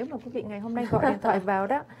lại là nếu mà quý vị ngày hôm nay gọi điện thoại vào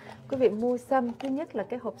đó, quý vị mua sâm, thứ nhất là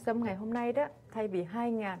cái hộp sâm ngày hôm nay đó, thay vì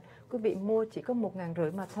 2.000, quý vị mua chỉ có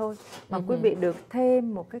 1.500 mà thôi, mà quý vị được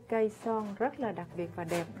thêm một cái cây son rất là đặc biệt và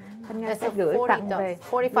đẹp. Thanh Nga It's sẽ a gửi tặng về.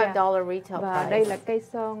 $45 retail Và price. đây là cây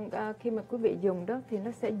son khi mà quý vị dùng đó thì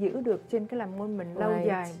nó sẽ giữ được trên cái làm môi mình lâu Right.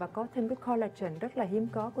 dài và có thêm cái collagen rất là hiếm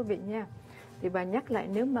có quý vị nha. Thì bà nhắc lại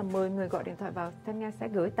nếu mà 10 người gọi điện thoại vào, Thanh Nga sẽ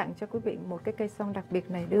gửi tặng cho quý vị một cái cây son đặc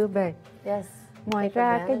biệt này đưa về. Yes. Ngoài Take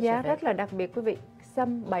ra cái advantage giá of it. rất là đặc biệt quý vị.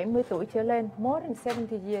 Sâm 70 tuổi trở lên, more than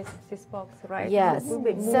 70 years this box, right? Yes. Quý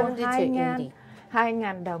vị mua 70 to 2.000 80.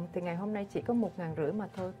 2.000 đồng thì ngày hôm nay chỉ có 1.500 mà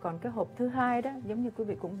thôi. Còn cái hộp thứ hai đó, giống như quý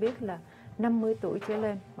vị cũng biết là 50 tuổi trở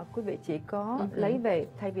lên mà quý vị chỉ có lấy về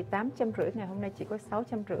thay vì 850, ngày hôm nay chỉ có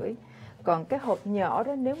 650. Còn cái hộp nhỏ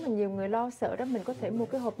đó, nếu mà nhiều người lo sợ đó, mình có thể mua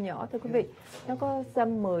cái hộp nhỏ thôi quý vị. Nó có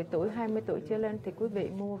sâm 10 tuổi, 20 tuổi trở lên thì quý vị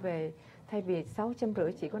mua về thay vì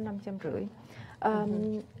 650 chỉ có 550.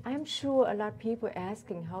 I'm sure a lot of people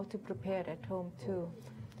asking how to prepare it at home too.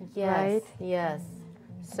 Yes. Right. Yes.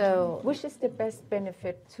 So Which is the best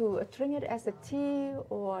benefit, to drink it as a tea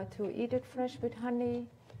or to eat it fresh with honey?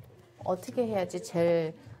 어떻게 해야지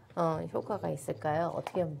제일 효과가 있을까요?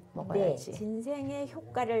 어떻게 네, 먹어야지? 진생의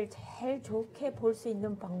효과를 제일 좋게 볼 수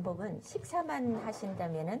있는 방법은 식사만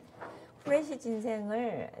하신다면은 프레시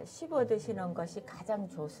진생을 씹어 드시는 것이 가장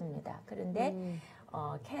좋습니다. 그런데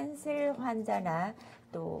캔슬 환자나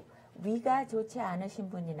또 위가 좋지 않으신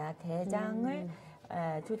분이나 대장을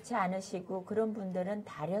좋지 않으시고 그런 분들은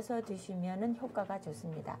달여서 드시면은 효과가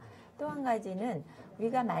좋습니다. 또 한 가지는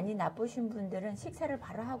위가 많이 나쁘신 분들은 식사를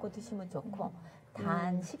바로 하고 드시면 좋고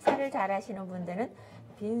단 식사를 잘 하시는 분들은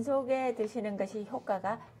빈속에 드시는 것이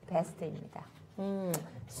효과가 베스트입니다.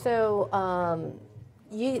 So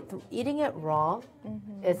eating it raw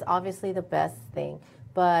is obviously the best thing,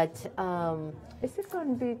 but Is it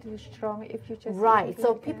going to be too strong if you just right. eat it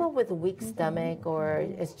So like people with a weak stomach or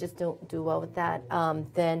it's just don't do well with that,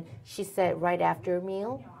 then she said right after a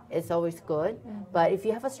meal is always good. But if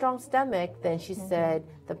you have a strong stomach, then she said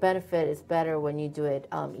the benefit is better when you do it,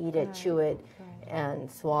 eat it, chew it, and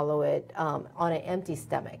swallow it on an empty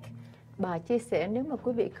stomach. Bà chia sẻ nếu mà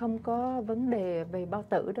quý vị không có vấn đề về bao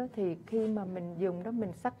tử đó thì khi mà mình dùng đó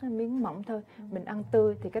mình xắt cái miếng mỏng thôi, mình ăn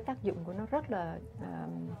tươi thì cái tác dụng của nó rất là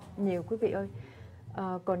nhiều quý vị ơi.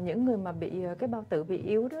 Còn những người mà bị cái bao tử bị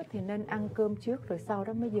yếu đó thì nên ăn cơm trước rồi sau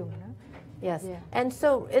đó mới dùng nó. Yes, Yeah. and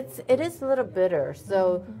so it is a little bitter.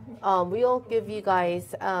 So we'll give you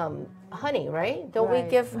guys honey, right? Don't we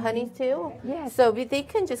Right. give honey too? Yes. So they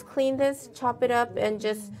can just clean this, chop it up, and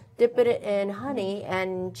just dip it in honey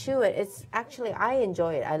and chew it. It's actually I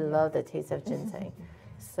enjoy it. I love the taste of ginseng.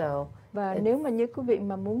 So Và nếu mà như quý vị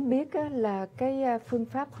mà muốn biết á, là cái phương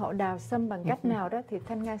pháp họ đào sâm bằng cách nào đó thì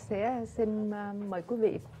Thanh Nga sẽ xin mời quý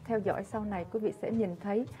vị theo dõi sau này, quý vị sẽ nhìn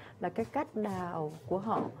thấy là cái cách đào của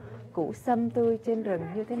họ củ sâm tươi trên rừng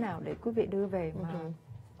như thế nào để quý vị đưa về mà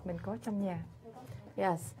mình có trong nhà.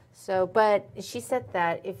 yes. So, but she said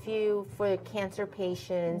that if you for cancer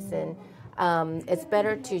patients and it's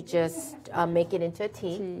better to just make it into a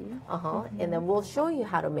tea. And then we'll show you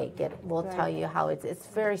how to make it. We'll tell you how it's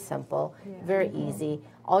very simple, very easy.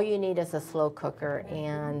 All you need is a slow cooker,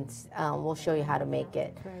 and we'll show you how to make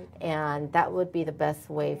it. And that would be the best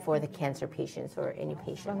way for the cancer patients or any Và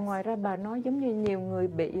patients. ngoài ra bà nói giống như nhiều người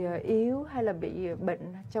bị yếu hay là bị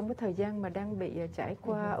bệnh trong cái thời gian mà đang bị trải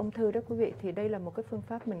qua ung thư đó quý vị, thì đây là một cái phương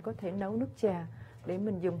pháp mình có thể nấu nước trà để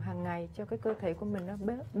mình dùng hàng ngày cho cái cơ thể của mình nó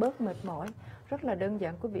bớt mệt mỏi. Rất là đơn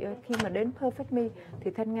giản quý vị ơi. Khi mà đến Perfect Me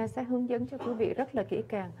thì Thanh Nga sẽ hướng dẫn cho quý vị rất là kỹ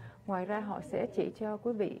càng. Ngoài ra họ sẽ chỉ cho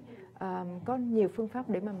quý vị có nhiều phương pháp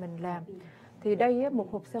để mà mình làm. Thì đây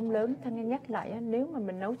một hộp sâm lớn, Thanh Nga nhắc lại nếu mà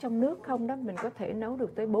mình nấu trong nước không đó, mình có thể nấu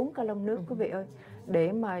được tới 4 gallon nước quý vị ơi,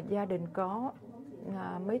 để mà gia đình có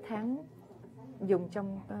mấy tháng dùng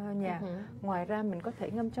trong nhà. Ngoài ra mình có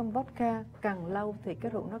thể ngâm trong vodka, càng lâu thì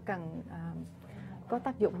cái rượu nó càng có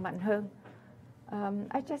tác dụng mạnh hơn.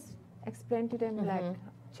 I just explained to them like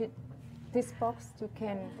this box you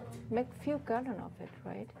can make few gallon of it,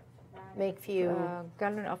 right? Make few.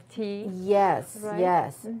 Gallon of tea. Yes, Right.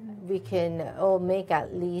 yes. We can make at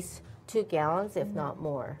least 2 gallons, if not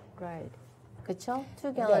more. Right. 그쵸?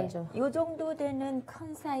 2gallon 좀. 이 정도 되는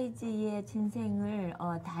큰 사이즈의 진생을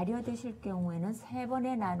달여 드실 경우에는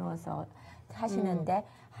 3번에 나누어서 하시는데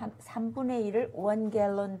 3분의 1을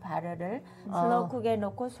 1갤런 바렐을 슬로우쿡에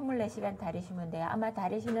넣고 24시간 달이시면 돼요. 아마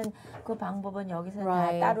달이시는 그 방법은 여기서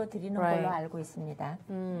Right. 다 따로 드리는 Right. 걸로 알고 있습니다.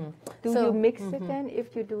 Do So- you mix it then?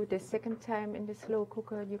 If you do the second time in the slow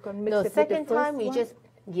cooker, you can mix No, it with second the first time you one? just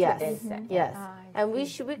yes, Mhm. yes, I and we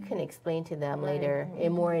can explain to them later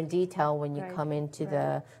in more in detail when you Right. come into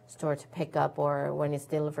the store to pick up or when it's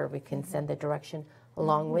delivered. We can send the direction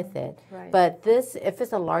along with it. Right. But this, if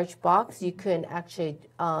it's a large box, you can actually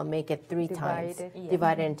make it 3 Divide times, it. Yeah.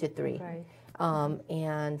 divide it into 3, Right.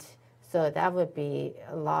 and so that would be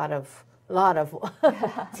a lot of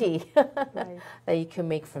tea Right. that you can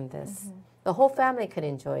make from this. The whole family could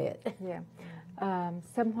enjoy it. Yeah.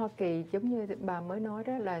 Sâm Hoa Kỳ giống như bà mới nói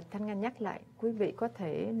đó, là Thanh Nga nhắc lại, quý vị có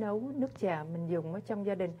thể nấu nước trà mình dùng ở trong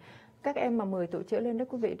gia đình. Các em mà 10 tuổi trở lên đó,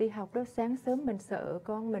 quý vị đi học đó, sáng sớm mình sợ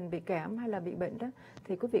con mình bị cảm hay là bị bệnh đó,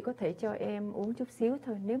 thì quý vị có thể cho em uống chút xíu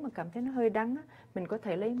thôi. Nếu mà cảm thấy nó hơi đắng á, mình có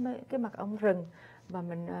thể lấy cái mật ong rừng và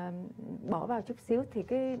mình bỏ vào chút xíu thì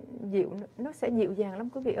cái nó sẽ dịu dàng lắm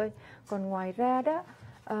quý vị ơi. Còn ngoài ra đó,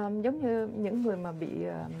 giống như những người mà bị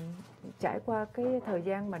trải qua cái thời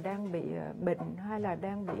gian mà đang bị bệnh hay là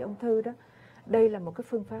đang bị ung thư đó, đây là một cái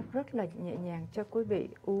phương pháp rất là nhẹ nhàng cho quý vị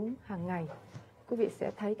uống hàng ngày. Quý vị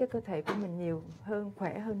sẽ thấy cái cơ thể của mình nhiều hơn,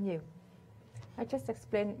 khỏe hơn nhiều. I just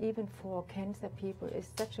explained even for cancer people,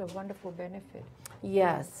 it's such a wonderful benefit.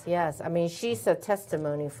 Yes, yes. I mean, she's a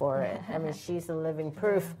testimony for it. I mean, she's a living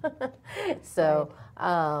proof. So,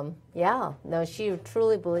 yeah, no, she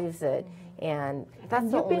truly believes it, and that's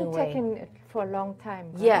And the you've only been way. taking it for a long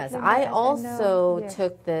time, right, Yes, Linda? I As also know. Yes.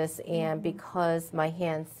 took this, and because my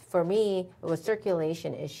hands, for me, it was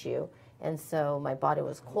circulation issue, and so my body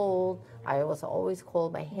was cold. I was always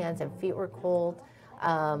cold. My hands and feet were cold.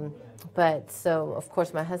 But so, of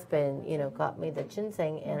course, my husband, got me the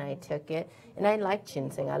ginseng, and I took it. And I like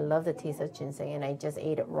ginseng. I love the taste of ginseng, and I just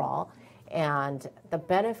ate it raw. And the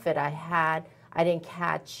benefit I had, I didn't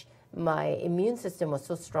catch, my immune system was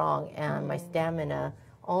so strong, and my stamina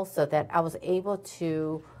also, that I was able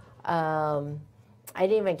to, I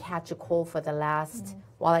didn't even catch a cold for the last,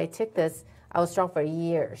 while I took this, I was strong for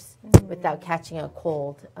years without catching a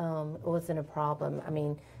cold. It wasn't a problem. I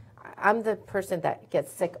mean, I'm the person that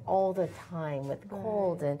gets sick all the time with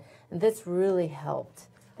cold, and this really helped.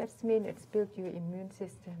 That means it's built your immune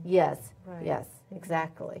system. Yes, Right. yes,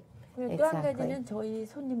 exactly. 그리고 또 한 Exactly. 가지는 저희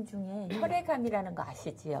손님 중에 혈액암이라는 거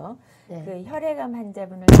아시지요? 네. 그 혈액암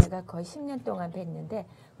환자분을 제가 거의 10년 동안 뵀는데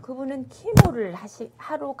그분은 키모를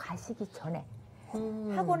하러 가시기 전에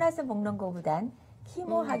하고 나서 먹는 것보단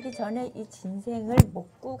키모하기 전에 이 진생을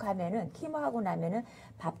먹고 가면은 키모하고 나면은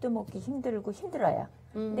밥도 먹기 힘들고 힘들어요.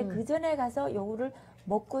 근데 그 전에 가서 요거를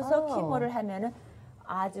먹고서 키모를 하면은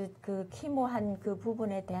아주 그 키모한 그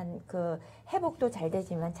부분에 대한 그 회복도 잘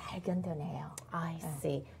되지만 잘 견뎌내요. I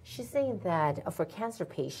see. She's saying that for cancer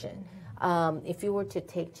patient, if you were to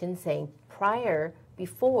take ginseng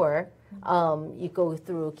before you go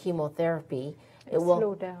through chemotherapy, it will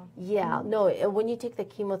Slow down. Yeah, no. When you take the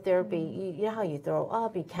chemotherapy, you know how you throw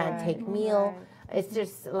up, you can't Right. take meal. Right. It's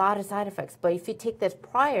just a lot of side effects. But if you take this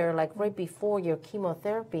prior, like right before your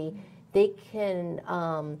chemotherapy, they can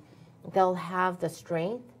they'll have the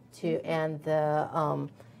strength to and the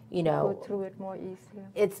Go through it more easily.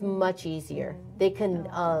 it's much easier. They can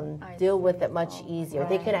I deal with see. it much easier.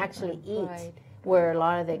 They can Right. actually eat, Right. where a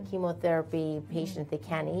lot of the chemotherapy patients they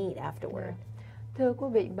can't eat afterward. Thưa quý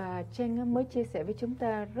vị, bà Trang mới chia sẻ với chúng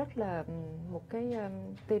ta rất là một cái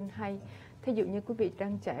tin hay. Thí dụ như quý vị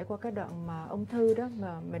đang trải qua cái đoạn mà ung thư đó,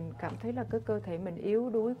 mà mình cảm thấy là cái cơ thể mình yếu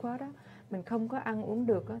đuối quá đó, mình không có ăn uống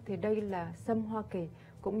được đó, thì đây là sâm Hoa Kỳ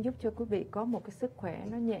cũng giúp cho quý vị có một cái sức khỏe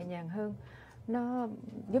nó nhẹ nhàng hơn. Nó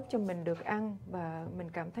giúp cho mình được ăn và mình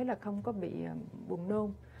cảm thấy là không có bị buồn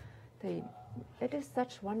nôn. Thì it is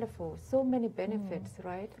such wonderful, so many benefits,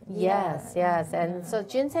 right? Yes, yes. And so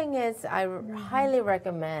ginseng is, I highly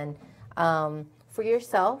recommend for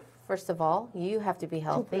yourself, first of all, you have to be To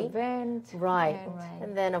healthy. prevent Right. and-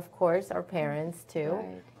 And then, of course, our parents too,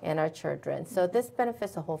 Right. and our children. So this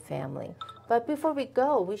benefits the whole family. But before we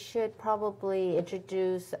go, we should probably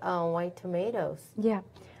introduce white tomatoes. Dạ.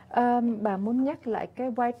 Bà muốn nhắc lại cái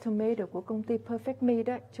white tomato của công ty Perfect Me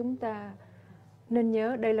đó. Chúng ta nên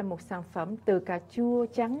nhớ đây là một sản phẩm từ cà chua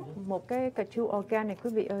trắng, một cái cà chua organic quý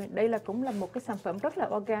vị ơi. Đây cũng là một cái sản phẩm rất là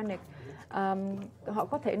organic. Họ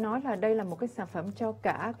có thể nói là đây là một cái sản phẩm cho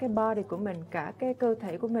cả cái body của mình, cả cái cơ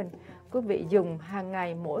thể của mình. Quý vị dùng hàng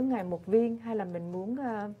ngày, mỗi ngày một viên, hay là mình muốn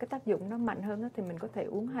cái tác dụng nó mạnh hơn đó, thì mình có thể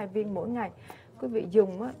uống 2 viên mỗi ngày. quý vị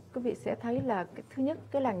dùng á, quý vị sẽ thấy là thứ nhất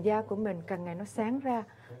cái làn da của mình càng ngày nó sáng ra,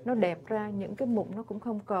 nó đẹp ra, những cái mụn nó cũng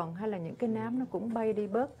không còn, hay là những cái nám nó cũng bay đi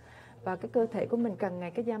bớt, và cái cơ thể của mình càng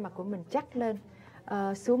ngày cái da mặt của mình chắc lên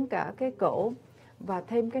xuống cả cái cổ. Và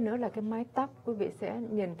thêm cái nữa là cái mái tóc, quý vị sẽ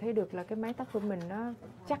nhìn thấy được là cái mái tóc của mình nó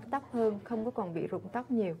chắc tóc hơn, không có còn bị rụng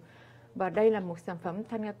tóc nhiều. Và đây là một sản phẩm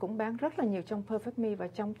Thanh Nga cũng bán rất là nhiều trong Perfect Me, và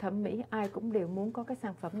trong thẩm mỹ ai cũng đều muốn có cái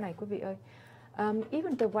sản phẩm này quý vị ơi.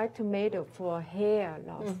 Even the white tomato for hair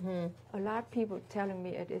loss. A lot of people telling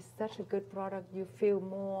me it is such a good product. You feel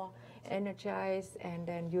more energized, and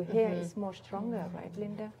then your hair is more stronger, right,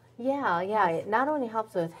 Linda? Yeah. It not only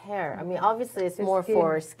helps with hair. I mean, obviously it's The more skin.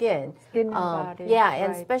 for skin. Skin and body. Yeah,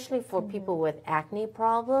 and Right. especially for people with acne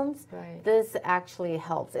problems, Right. this actually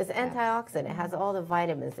helps. It's antioxidant. It has all the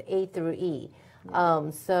vitamins, A through E.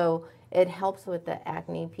 So it helps with the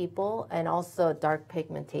acne people and also dark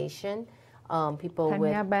pigmentation. People Thanh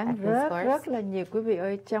with Nga bán acne scars. rất là nhiều quý vị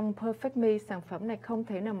ơi. Trong Perfect Me, sản phẩm này không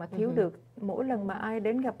thể nào mà thiếu được. Mỗi lần mà ai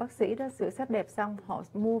đến gặp bác sĩ đó, sửa sắc đẹp xong, họ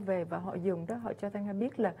mua về và họ dùng đó, họ cho Thanh Nga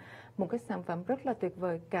biết là một cái sản phẩm rất là tuyệt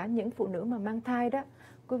vời. Cả những phụ nữ mà mang thai đó,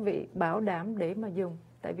 quý vị bảo đảm để mà dùng.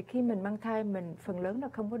 Tại vì khi mình mang thai, mình phần lớn là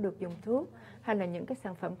không có được dùng thuốc hay là những cái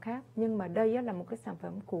sản phẩm khác. Nhưng mà đây á, là một cái sản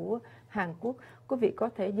phẩm của Hàn Quốc. Quý vị có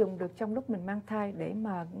thể dùng được trong lúc mình mang thai để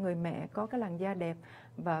mà người mẹ có cái làn da đẹp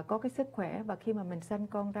và có cái sức khỏe. Và khi mà mình sanh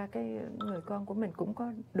con ra, cái người con của mình cũng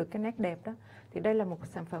có được cái nét đẹp đó. Thì đây là một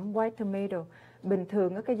sản phẩm White Tomato. Bình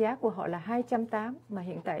thường cái giá của họ là 280, mà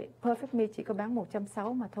hiện tại Perfect Me chỉ có bán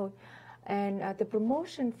 160 mà thôi. And the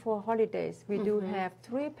promotion for holidays, we do have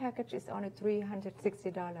 3 packages only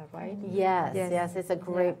 $360, right? Yes, it's a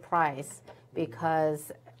great price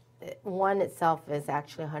because one itself is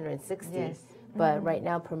actually 160. Yes. But right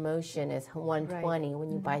now promotion is 120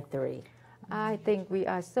 when you buy 3. I think we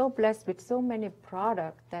are so blessed with so many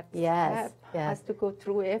products that Yes. has to go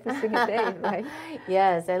through every single day, right?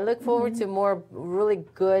 Yes, and look forward to more really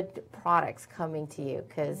good products coming to you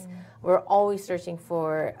because we're always searching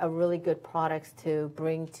for a really good products to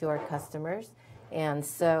bring to our customers. And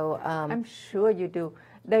so I'm sure you do.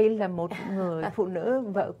 Đây là một người phụ nữ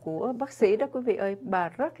vợ của bác sĩ đó quý vị ơi. Bà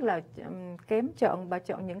rất là kém chọn, bà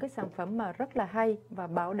chọn những cái sản phẩm mà rất là hay và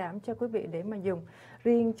bảo đảm cho quý vị để mà dùng.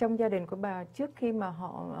 Riêng trong gia đình của bà, trước khi mà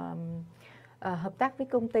họ hợp tác với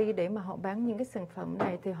công ty để mà họ bán những cái sản phẩm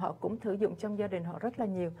này thì họ cũng thử dụng trong gia đình họ rất là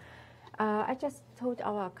nhiều. I just told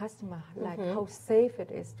our customer like how safe it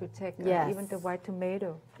is to take even the white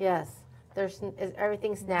tomato. yes,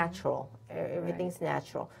 everything's natural. Everything's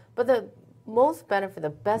natural. But the most benefit,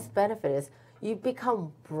 the best benefit is you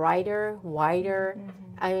become brighter, whiter.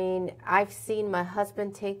 I mean, I've seen my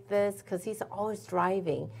husband take this because he's always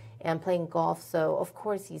driving and playing golf. So, of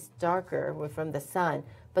course, he's darker from the sun.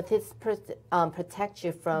 But this protects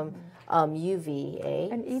you from UVA.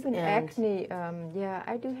 And even acne,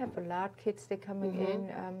 I do have a lot of kids, they coming in,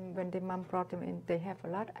 when their mom brought them in, they have a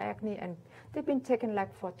lot of acne, and they've been taken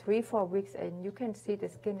like for 3-4 weeks, and you can see the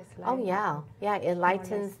skin is Oh, lighter. yeah, it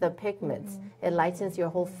lightens the pigments. It lightens your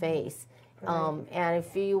whole face. And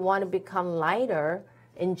if you want to become lighter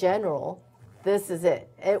in general, this is it.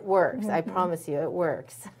 It works. I promise you, it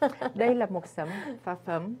works. Đây là một sản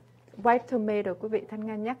phẩm White Tomato, quý vị. Thanh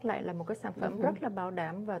Nga nhắc lại là một cái sản phẩm rất là bảo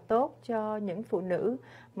đảm và tốt cho những phụ nữ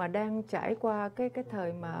mà đang trải qua cái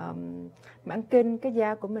thời mà mãn kinh, cái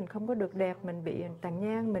da của mình không có được đẹp, mình bị tàn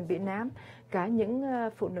nhang, mình bị nám. Cả những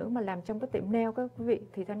phụ nữ mà làm trong cái tiệm nail các quý vị,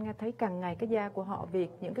 thì Thanh Nga thấy càng ngày cái da của họ vì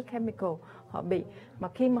những cái chemical họ bị, mà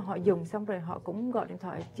khi mà họ dùng xong rồi họ cũng gọi điện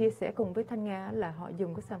thoại chia sẻ cùng với Thanh Nga là họ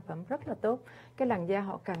dùng cái sản phẩm rất là tốt, cái làn da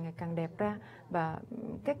họ càng ngày càng đẹp ra và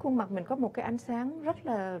cái khuôn mặt mình có một cái ánh sáng rất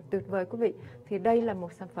là tuyệt vời quý vị. Thì đây là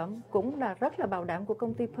một sản phẩm cũng là rất là bảo đảm của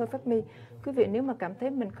công ty Perfect Me. Quý vị nếu mà cảm thấy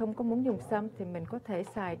mình không có muốn dùng sâm thì mình có thể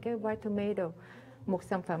xài cái White Tomato, một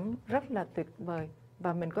sản phẩm rất là tuyệt vời.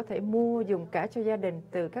 Và mình có thể mua dùng cả cho gia đình,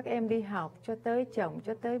 từ các em đi học cho tới chồng,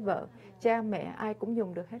 cho tới vợ, cha mẹ, ai cũng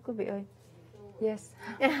dùng được hết quý vị ơi. Yes.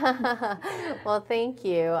 Well, thank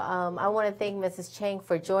you. I want to thank Mrs. Chang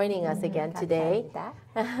for joining us again today.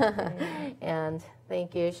 And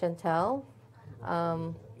thank you, Chantel.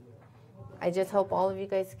 I just hope all of you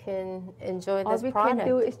guys can enjoy All this we product. can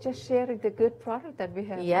do is just sharing the good product that we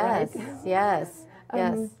have. Yes, right? yes,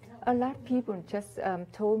 yes. A lot of people just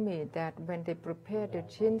told me that when they prepare the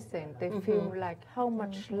ginseng, they feel like how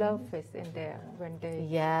much love is in there when they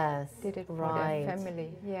did it for their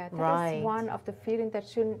family. Yeah, that is one of the feelings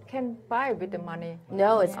that you can buy with the money.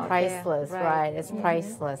 No, it's out priceless, there, right? It's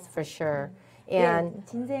priceless for sure. And 예,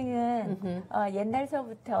 진생은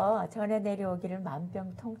옛날서부터 전해 내려오기를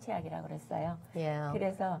만병통치약이라고 그랬어요. yeah.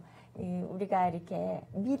 그래서 우리가 이렇게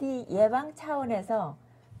미리 예방 차원에서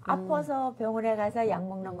아파서 병원에 가서 약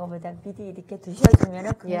먹는 것보다 미리 이렇게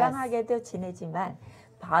드셔주면 건강하게도 지내지만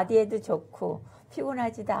바디에도 좋고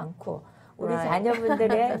피곤하지도 않고 우리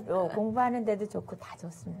자녀분들의 공부하는 데도 좋고 다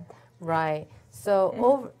좋습니다. Right.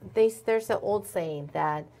 So there's an old saying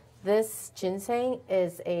that this ginseng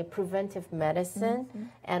is a preventive medicine,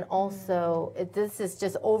 and also this is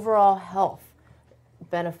just overall health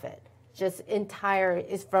benefit. Just entire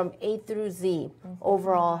is from A through Z,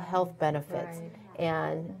 overall health benefits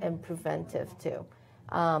and preventive too.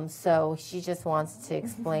 So she just wants to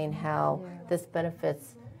explain how this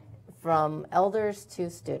benefits from elders to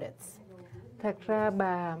students. Thật ra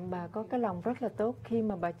bà có cái lòng rất là tốt khi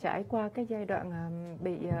mà bà trải qua cái giai đoạn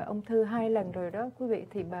bị ung thư 2 lần rồi đó quý vị,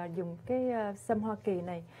 thì bà dùng cái sâm Hoa Kỳ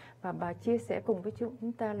này và bà chia sẻ cùng với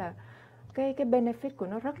chúng ta là cái benefit của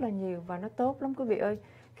nó rất là nhiều và nó tốt lắm quý vị ơi.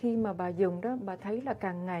 Khi mà bà dùng đó, bà thấy là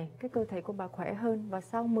càng ngày cái cơ thể của bà khỏe hơn và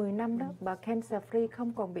sau 10 năm đó bà cancer free,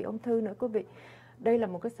 không còn bị ung thư nữa quý vị. Đây là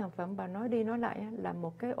một cái sản phẩm bà nói đi nói lại là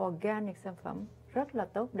một cái organic sản phẩm rất là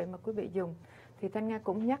tốt để mà quý vị dùng. Thì Thanh Nga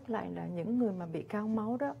cũng nhắc lại là những người mà bị cao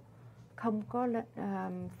máu đó không có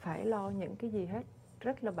phải lo những cái gì hết,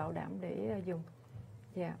 rất là bảo đảm để dùng.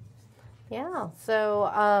 Yeah. Yeah.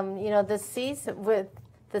 So the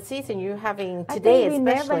season you're having today, I think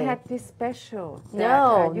we especially. never had this special.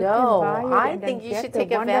 No. I and think then you get should the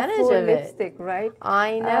take advantage wonderful of it. lipstick, right?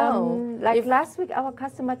 I know. Like last week, our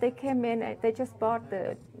customer, they came in, they just bought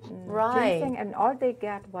the ginseng, and all they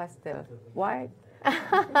got was the white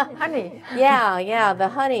honey. Yeah, the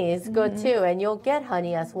honey is good too, and you'll get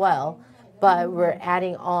honey as well. But we're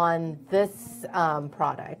adding on this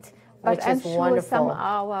product, But which I'm is sure wonderful. some of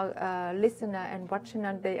our listener and watching,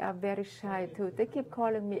 they are very shy too. They keep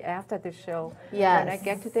calling me after the show. Yes. When I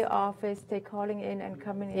get to the office, they calling in and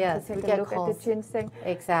coming in Yes, to we take get a look at calls. the ginseng.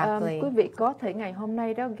 Exactly. Quý vị có thể ngày hôm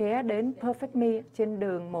nay đó ghé đến Perfect Me trên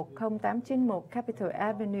đường 10891 Capitol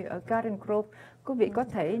Avenue ở Garden Grove. Quý vị có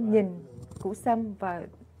thể nhìn củ sâm và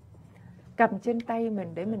cầm trên tay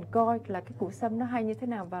mình để mình coi là cái củ sâm nó hay như thế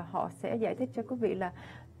nào, và họ sẽ giải thích cho quý vị là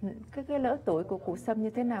cái lứa tuổi của củ sâm như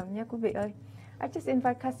thế nào nha quý vị ơi. I just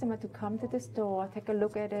invite customer to come to the store, take a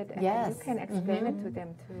look at it, and you can explain it to them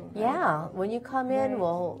too. Right? Yeah, when you come in,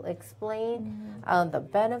 we'll explain the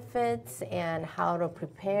benefits and how to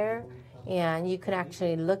prepare, and you can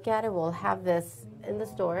actually look at it. We'll have this in the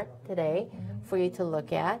store today for you to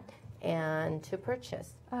look at and to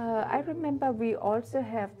purchase. I remember we also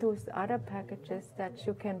have those other packages that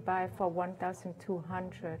you can buy for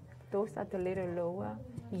 1,200. Those are the little lower.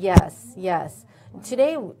 Yes.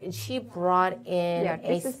 Today she brought in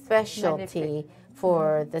a specialty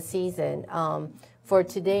for the season. For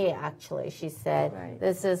today, actually, she said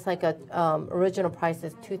this is like a original price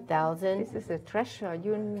is 2,000. This is a treasure.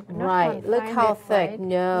 You right. Look how thick.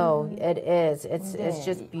 No, it is. It's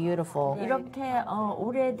just beautiful. 이렇게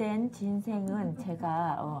오래된 진생은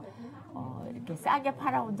제가 이렇게 싸게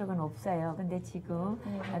팔아온 적은 없어요. 근데 지금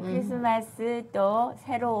크리스마스 또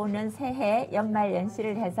새로 오는 새해 연말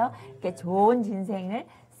연시를 해서 이렇게 좋은 진생을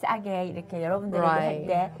싸게 이렇게 여러분들에게 할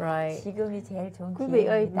때 지금이 제일 좋은 Quý vị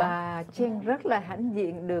ơi, 기회입니다. bà Chen rất là hãnh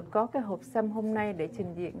diện được có cái hộp sâm hôm nay để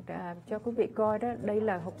trình diện cho quý vị coi đó. Đây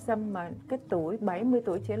là hộp sâm mà cái tuổi 70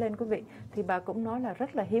 tuổi trở lên quý vị, thì bà cũng nói là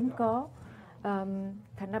rất là hiếm có.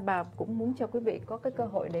 Thành ra bà cũng muốn cho quý vị có cái cơ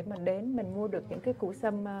hội để mình đến mình mua được những cái củ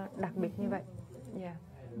sâm đặc biệt như vậy. Yeah.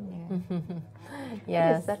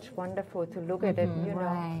 It is such wonderful to look at it, you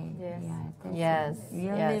know. Yes.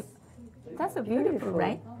 That's so beautiful,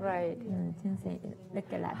 right? Right.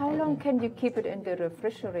 Look at that. How long can you keep it in the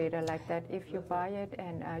refrigerator like that if you buy it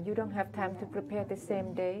and you don't have time to prepare the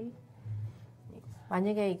same day?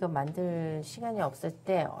 만약에 이거 만들 시간이 없을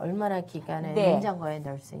때 얼마나 기간을 냉장고에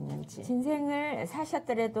넣을 수 있는지. 진생을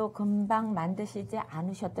사셨더라도 금방 만드시지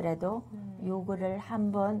않으셨더라도 요거를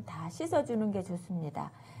한번 다 씻어주는 게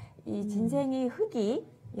좋습니다. 이 진생이 흙이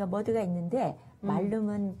머드가 있는데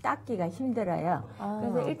마르면 닦기가 힘들어요.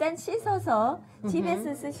 그래서 일단 씻어서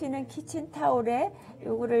집에서 쓰시는 키친타올에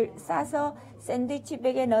요거를 싸서 샌드위치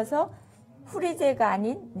백에 넣어서 프리즈가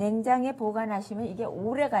아닌 냉장에 보관하시면 이게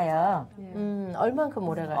오래 가요. 얼만큼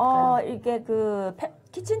오래 갈까요? 이게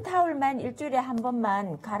키친타올만 일주일에 한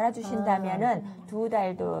번만 갈아주신다면은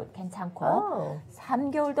 2달도 괜찮고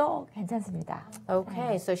 3개월도 괜찮습니다.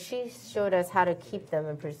 Okay, so she showed us how to keep them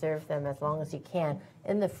and preserve them as long as you can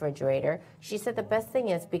in the refrigerator. She said the best thing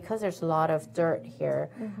is because there's a lot of dirt here,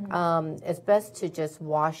 it's best to just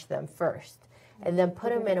wash them first. And then put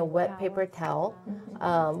them in a wet paper towel.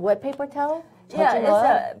 Wet paper towel? Yeah,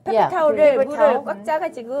 it's Yeah. 페퍼타올을 Paper 물을 towel. 꽉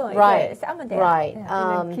짜가지고 Right. 이렇게 싸면 돼요. Right.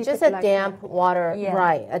 then keep Just it a like damp water. Yeah.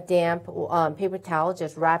 Right. A damp paper towel.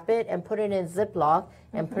 Just wrap it and put it in Ziploc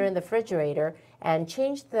and put it in the refrigerator and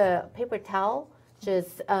change the paper towel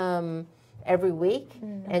just every week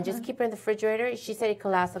and just keep it in the refrigerator. She said it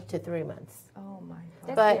could last up to 3 months. Oh my God.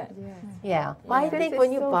 That's But it. Yes. yeah, but I This think is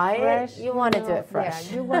when you so buy fresh, it, you want to do know. it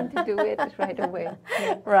fresh. Yeah, you want to do it right away.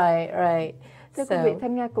 Yeah. Right. Right. Thưa quý vị, So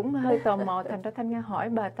Thanh Nga cũng hơi tò mò, thành ra Thanh Nga hỏi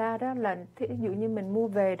bà ta đó là thí dụ như mình mua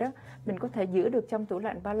về đó, mình có thể giữ được trong tủ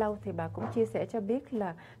lạnh bao lâu, thì bà cũng chia sẻ cho biết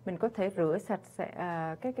là mình có thể rửa sạch sẽ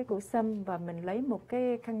cái củ sâm và mình lấy một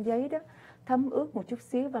cái khăn giấy đó thấm ướt một chút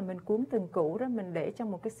xíu và mình cuốn từng củ đó, mình để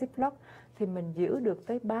trong một cái ziploc thì mình giữ được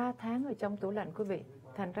tới 3 tháng ở trong tủ lạnh quý vị.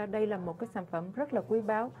 Thành ra đây là một cái sản phẩm rất là quý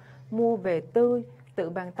báu, mua về tươi, tự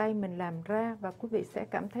bàn tay mình làm ra và quý vị sẽ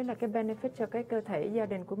cảm thấy là cái benefit cho cái cơ thể gia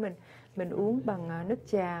đình của mình. Mình uống bằng nước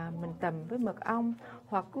trà, mình tầm với mật ong,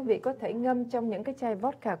 hoặc quý vị có thể ngâm trong những cái chai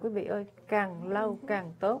vodka, quý vị ơi, càng lâu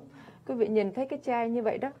càng tốt. Quý vị nhìn thấy cái chai như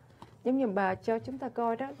vậy đó, giống như bà cho chúng ta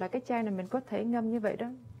coi đó, là cái chai này mình có thể ngâm như vậy đó,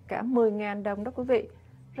 cả 10.000 đồng đó quý vị.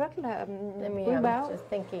 Rất là quý I'm báo. just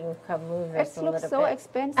thinking, come move It this a looks little so bit.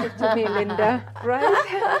 expensive to me, Linda, right?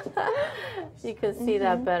 You can see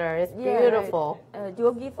that better. It's Yeah. beautiful.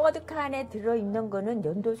 여기 포드칸에 들어있는 거는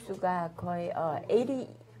연도수가 거의 80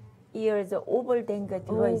 years over 된 게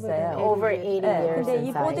들어있어요. Over 80 네, years 근데 이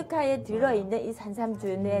inside. 보드카에 들어있는 이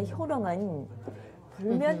산삼주의 효능은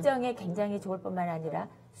불면증에 굉장히 좋을 뿐만 아니라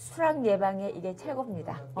수락 예방에 이게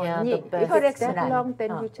최고입니다. Yeah, Nhị, the best. if it's that 혈액순환. long,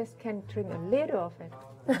 then 어. you just can drink a little of it,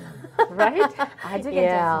 right? 아주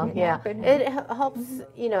Yeah, 괜찮습니다. yeah. Benefit. It helps,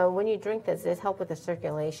 you know, when you drink this, it helps with the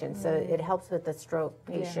circulation. So it helps with the stroke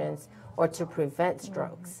patients or to prevent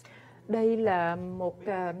strokes. Đây là một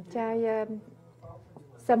chai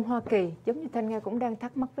sâm Hoa Kỳ, giống như Thanh Nga cũng đang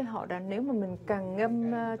thắc mắc với họ, là nếu mà mình càng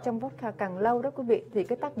ngâm trong vodka càng lâu đó quý vị, thì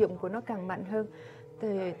cái tác dụng của nó càng mạnh hơn.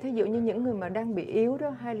 Thì thí dụ như những người mà đang bị yếu đó,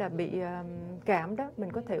 hay là bị cảm đó,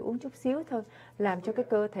 mình có thể uống chút xíu thôi, làm cho cái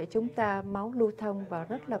cơ thể chúng ta máu lưu thông và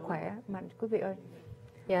rất là khỏe mạnh quý vị ơi.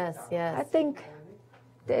 Yes, I yes. think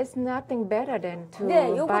there's nothing better than to 네,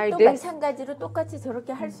 buy 이것도 this. 마찬가지로 똑같이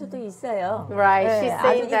저렇게 할 수도 있어요. Right. 네, She's 아주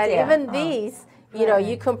saying that easy. even these, you know,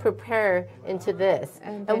 you can prepare into this.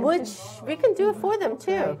 And And then which we can do it for them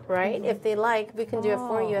too, right? If they like, we can do it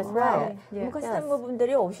for you as well. Right. Yeah.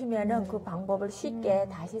 무커스탄부분들이 오시면은 그 방법을 쉽게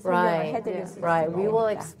다시 설명을 Right. 해드릴 수 있습니다. Right. We will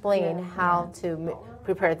explain how to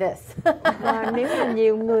prepare this. Và nếu mà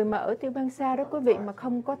nhiều người mà ở tiểu bang xa đó quý vị mà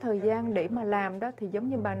không có thời gian để mà làm đó, thì giống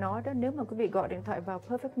như bà nói đó, nếu mà quý vị gọi điện thoại vào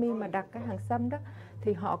Perfect Me mà đặt cái hàng sâm đó,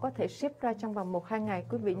 thì họ có thể ship ra trong vòng 1-2 ngày,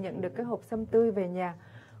 quý vị nhận được cái hộp sâm tươi về nhà.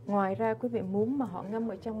 Ngoài ra quý vị muốn mà họ ngâm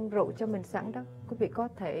ở trong rượu cho mình sẵn đó, quý vị có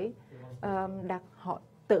thể đặt họ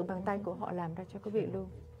tự bằng tay của họ làm ra cho quý vị luôn.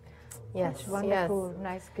 Yes, yes. Wonderful,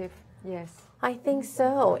 nice gift. Yes. I think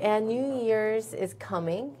so. And New Year's is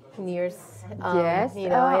coming. New Year's, Yes. you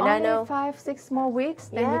know, and I only know. 5-6 more weeks,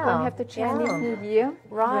 then we're Yeah, going to have the Chinese yeah. New Year.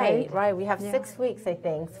 Right, right. We have Yeah. 6 weeks, I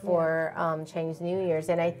think, for Chinese New Year's.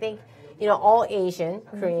 And I think, you know, all Asian,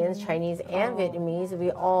 Koreans, Chinese, and Vietnamese, we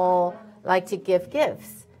all like to give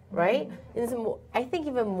gifts, right? I think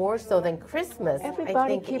even more so than Christmas. I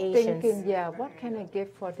Everybody think keep Asians. thinking, yeah, what can I give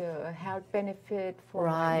for the health benefit for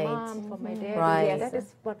Right. my mom, for my dad? Right. Yeah, that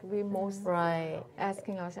is what we most Right.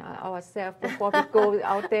 asking ourselves before we go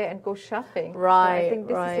out there and go shopping. So I Right, think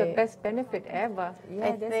this is the right. best benefit ever.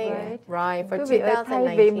 I think, right, for Quý vị ơi,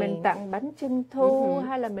 thay vì mình 2019. tặng bánh trung thu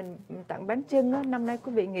hay là mình tặng bánh chưng á, năm nay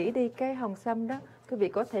quý vị nghĩ đi, cái hồng sâm đó quý vị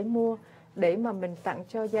có thể mua để mà mình tặng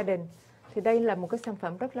cho gia đình. Thì đây là một cái sản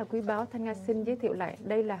phẩm rất là quý báu. Thanh Nga xin giới thiệu lại,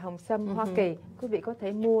 đây là hồng sâm Hoa Kỳ. Quý vị có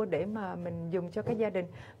thể mua để mà mình dùng cho cái gia đình.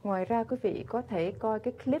 Ngoài ra quý vị có thể coi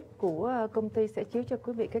cái clip của công ty sẽ chiếu cho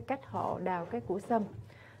quý vị cái cách họ đào cái củ sâm.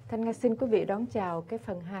 Thanh Nga xin quý vị đón chào cái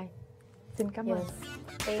phần 2. Xin cảm ơn. Yes.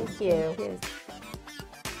 Thank you. Yes.